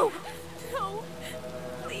kill you! No.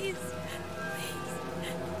 Please. Please.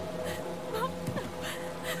 Mom.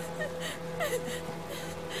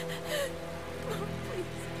 Mom,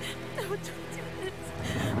 please. No, don't do this.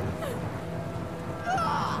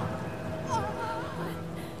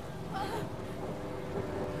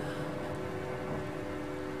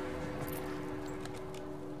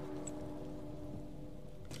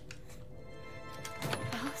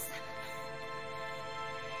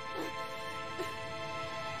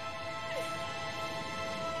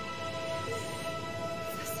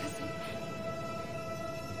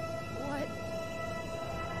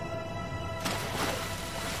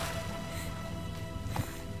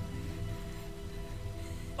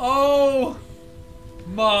 Oh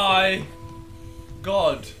my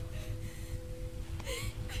God.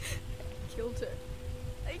 Killed her.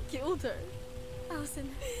 I killed her. Allison,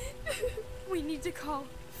 we need to call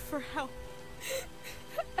for help.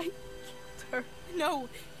 I killed her. No,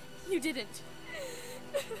 you didn't.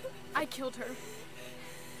 I killed her.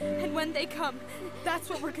 And when they come, that's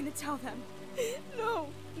what we're gonna tell them. No,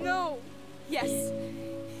 no. Yes.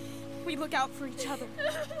 We look out for each other.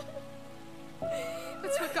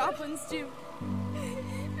 That's what goblins do.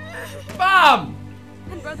 Bam!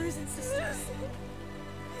 And brothers and sisters.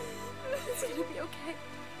 It's gonna be okay.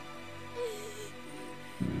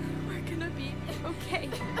 We're gonna be okay.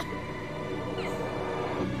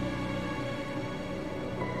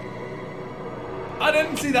 I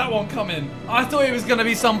didn't see that one coming. I thought it was gonna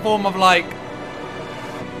be some form of like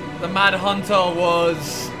the Mad Hunter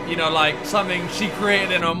was, you know, like something she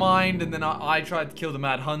created in her mind, and then I tried to kill the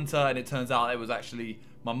Mad Hunter, and it turns out it was actually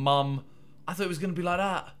my mum. I thought it was gonna be like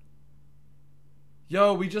that.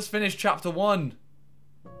 Yo, we just finished chapter 1.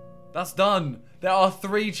 That's done. There are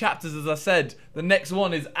 3 chapters, as I said. The next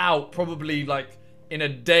one is out probably like in a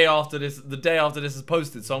day after this, the day after this is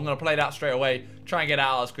posted. So I'm gonna play that straight away, try and get it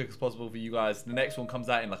out as quick as possible for you guys. The next one comes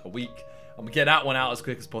out in like a week. I'm gonna get that one out as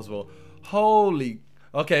quick as possible. Holy.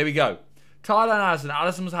 Okay, here we go. Tyler and Allison.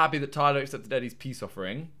 Allison was happy that Tyler accepted Eddie's peace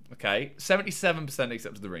offering. Okay, 77%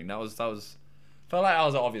 accepted the ring. That was felt like that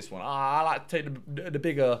was an obvious one. I like to take the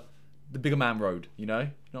bigger man road. You know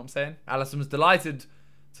what I'm saying? Allison was delighted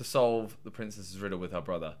to solve the princess's riddle with her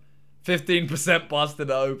brother. 15% busted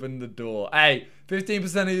to open the door. Hey,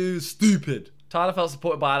 15% is stupid. Tyler felt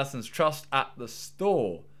supported by Allison's trust at the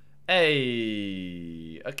store.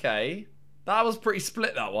 Hey, okay, that was pretty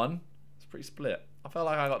split. That one. It's pretty split. I felt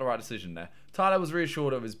like I got the right decision there. Tyler was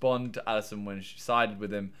reassured of his bond to Allison when she sided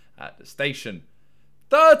with him at the station.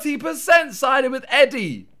 30% sided with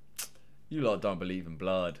Eddie. You lot don't believe in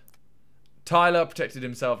blood. Tyler protected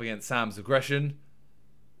himself against Sam's aggression.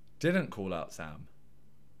 Didn't call out Sam.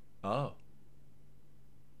 Oh.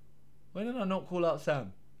 Why did I not call out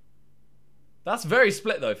Sam? That's very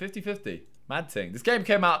split though, 50-50. Mad thing. This game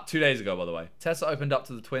came out 2 days ago, by the way. Tessa opened up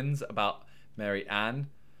to the twins about Mary Ann.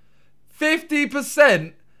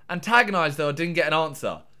 50% antagonized her or didn't get an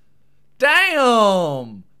answer.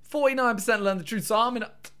 Damn! 49% learned the truth. So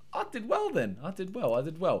I did well then. I did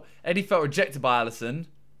well. Eddie felt rejected by Allison.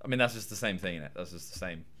 I mean, that's just the same thing, innit? That's just the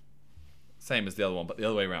same as the other one, but the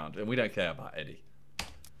other way around. And we don't care about Eddie.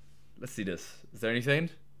 Let's see this. Is there anything?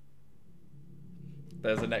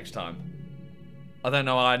 There's the next time. I don't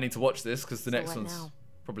know why I need to watch this because the next one's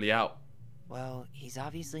probably out. Well, he's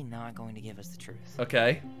obviously not going to give us the truth.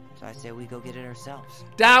 Okay. So I say we go get it ourselves.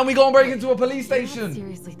 Down, we go and break into a police station. I'm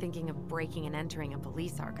seriously thinking of breaking and entering a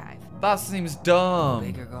police archive. That seems dumb. Go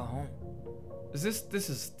big or go home. Is this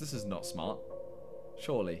is not smart.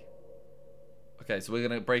 Surely. Okay, so we're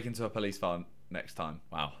gonna break into a police file next time.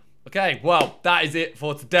 Wow. Okay, well, that is it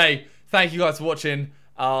for today. Thank you guys for watching.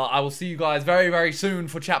 I will see you guys very, very soon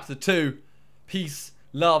for chapter 2. Peace,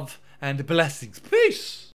 love, and blessings. Peace.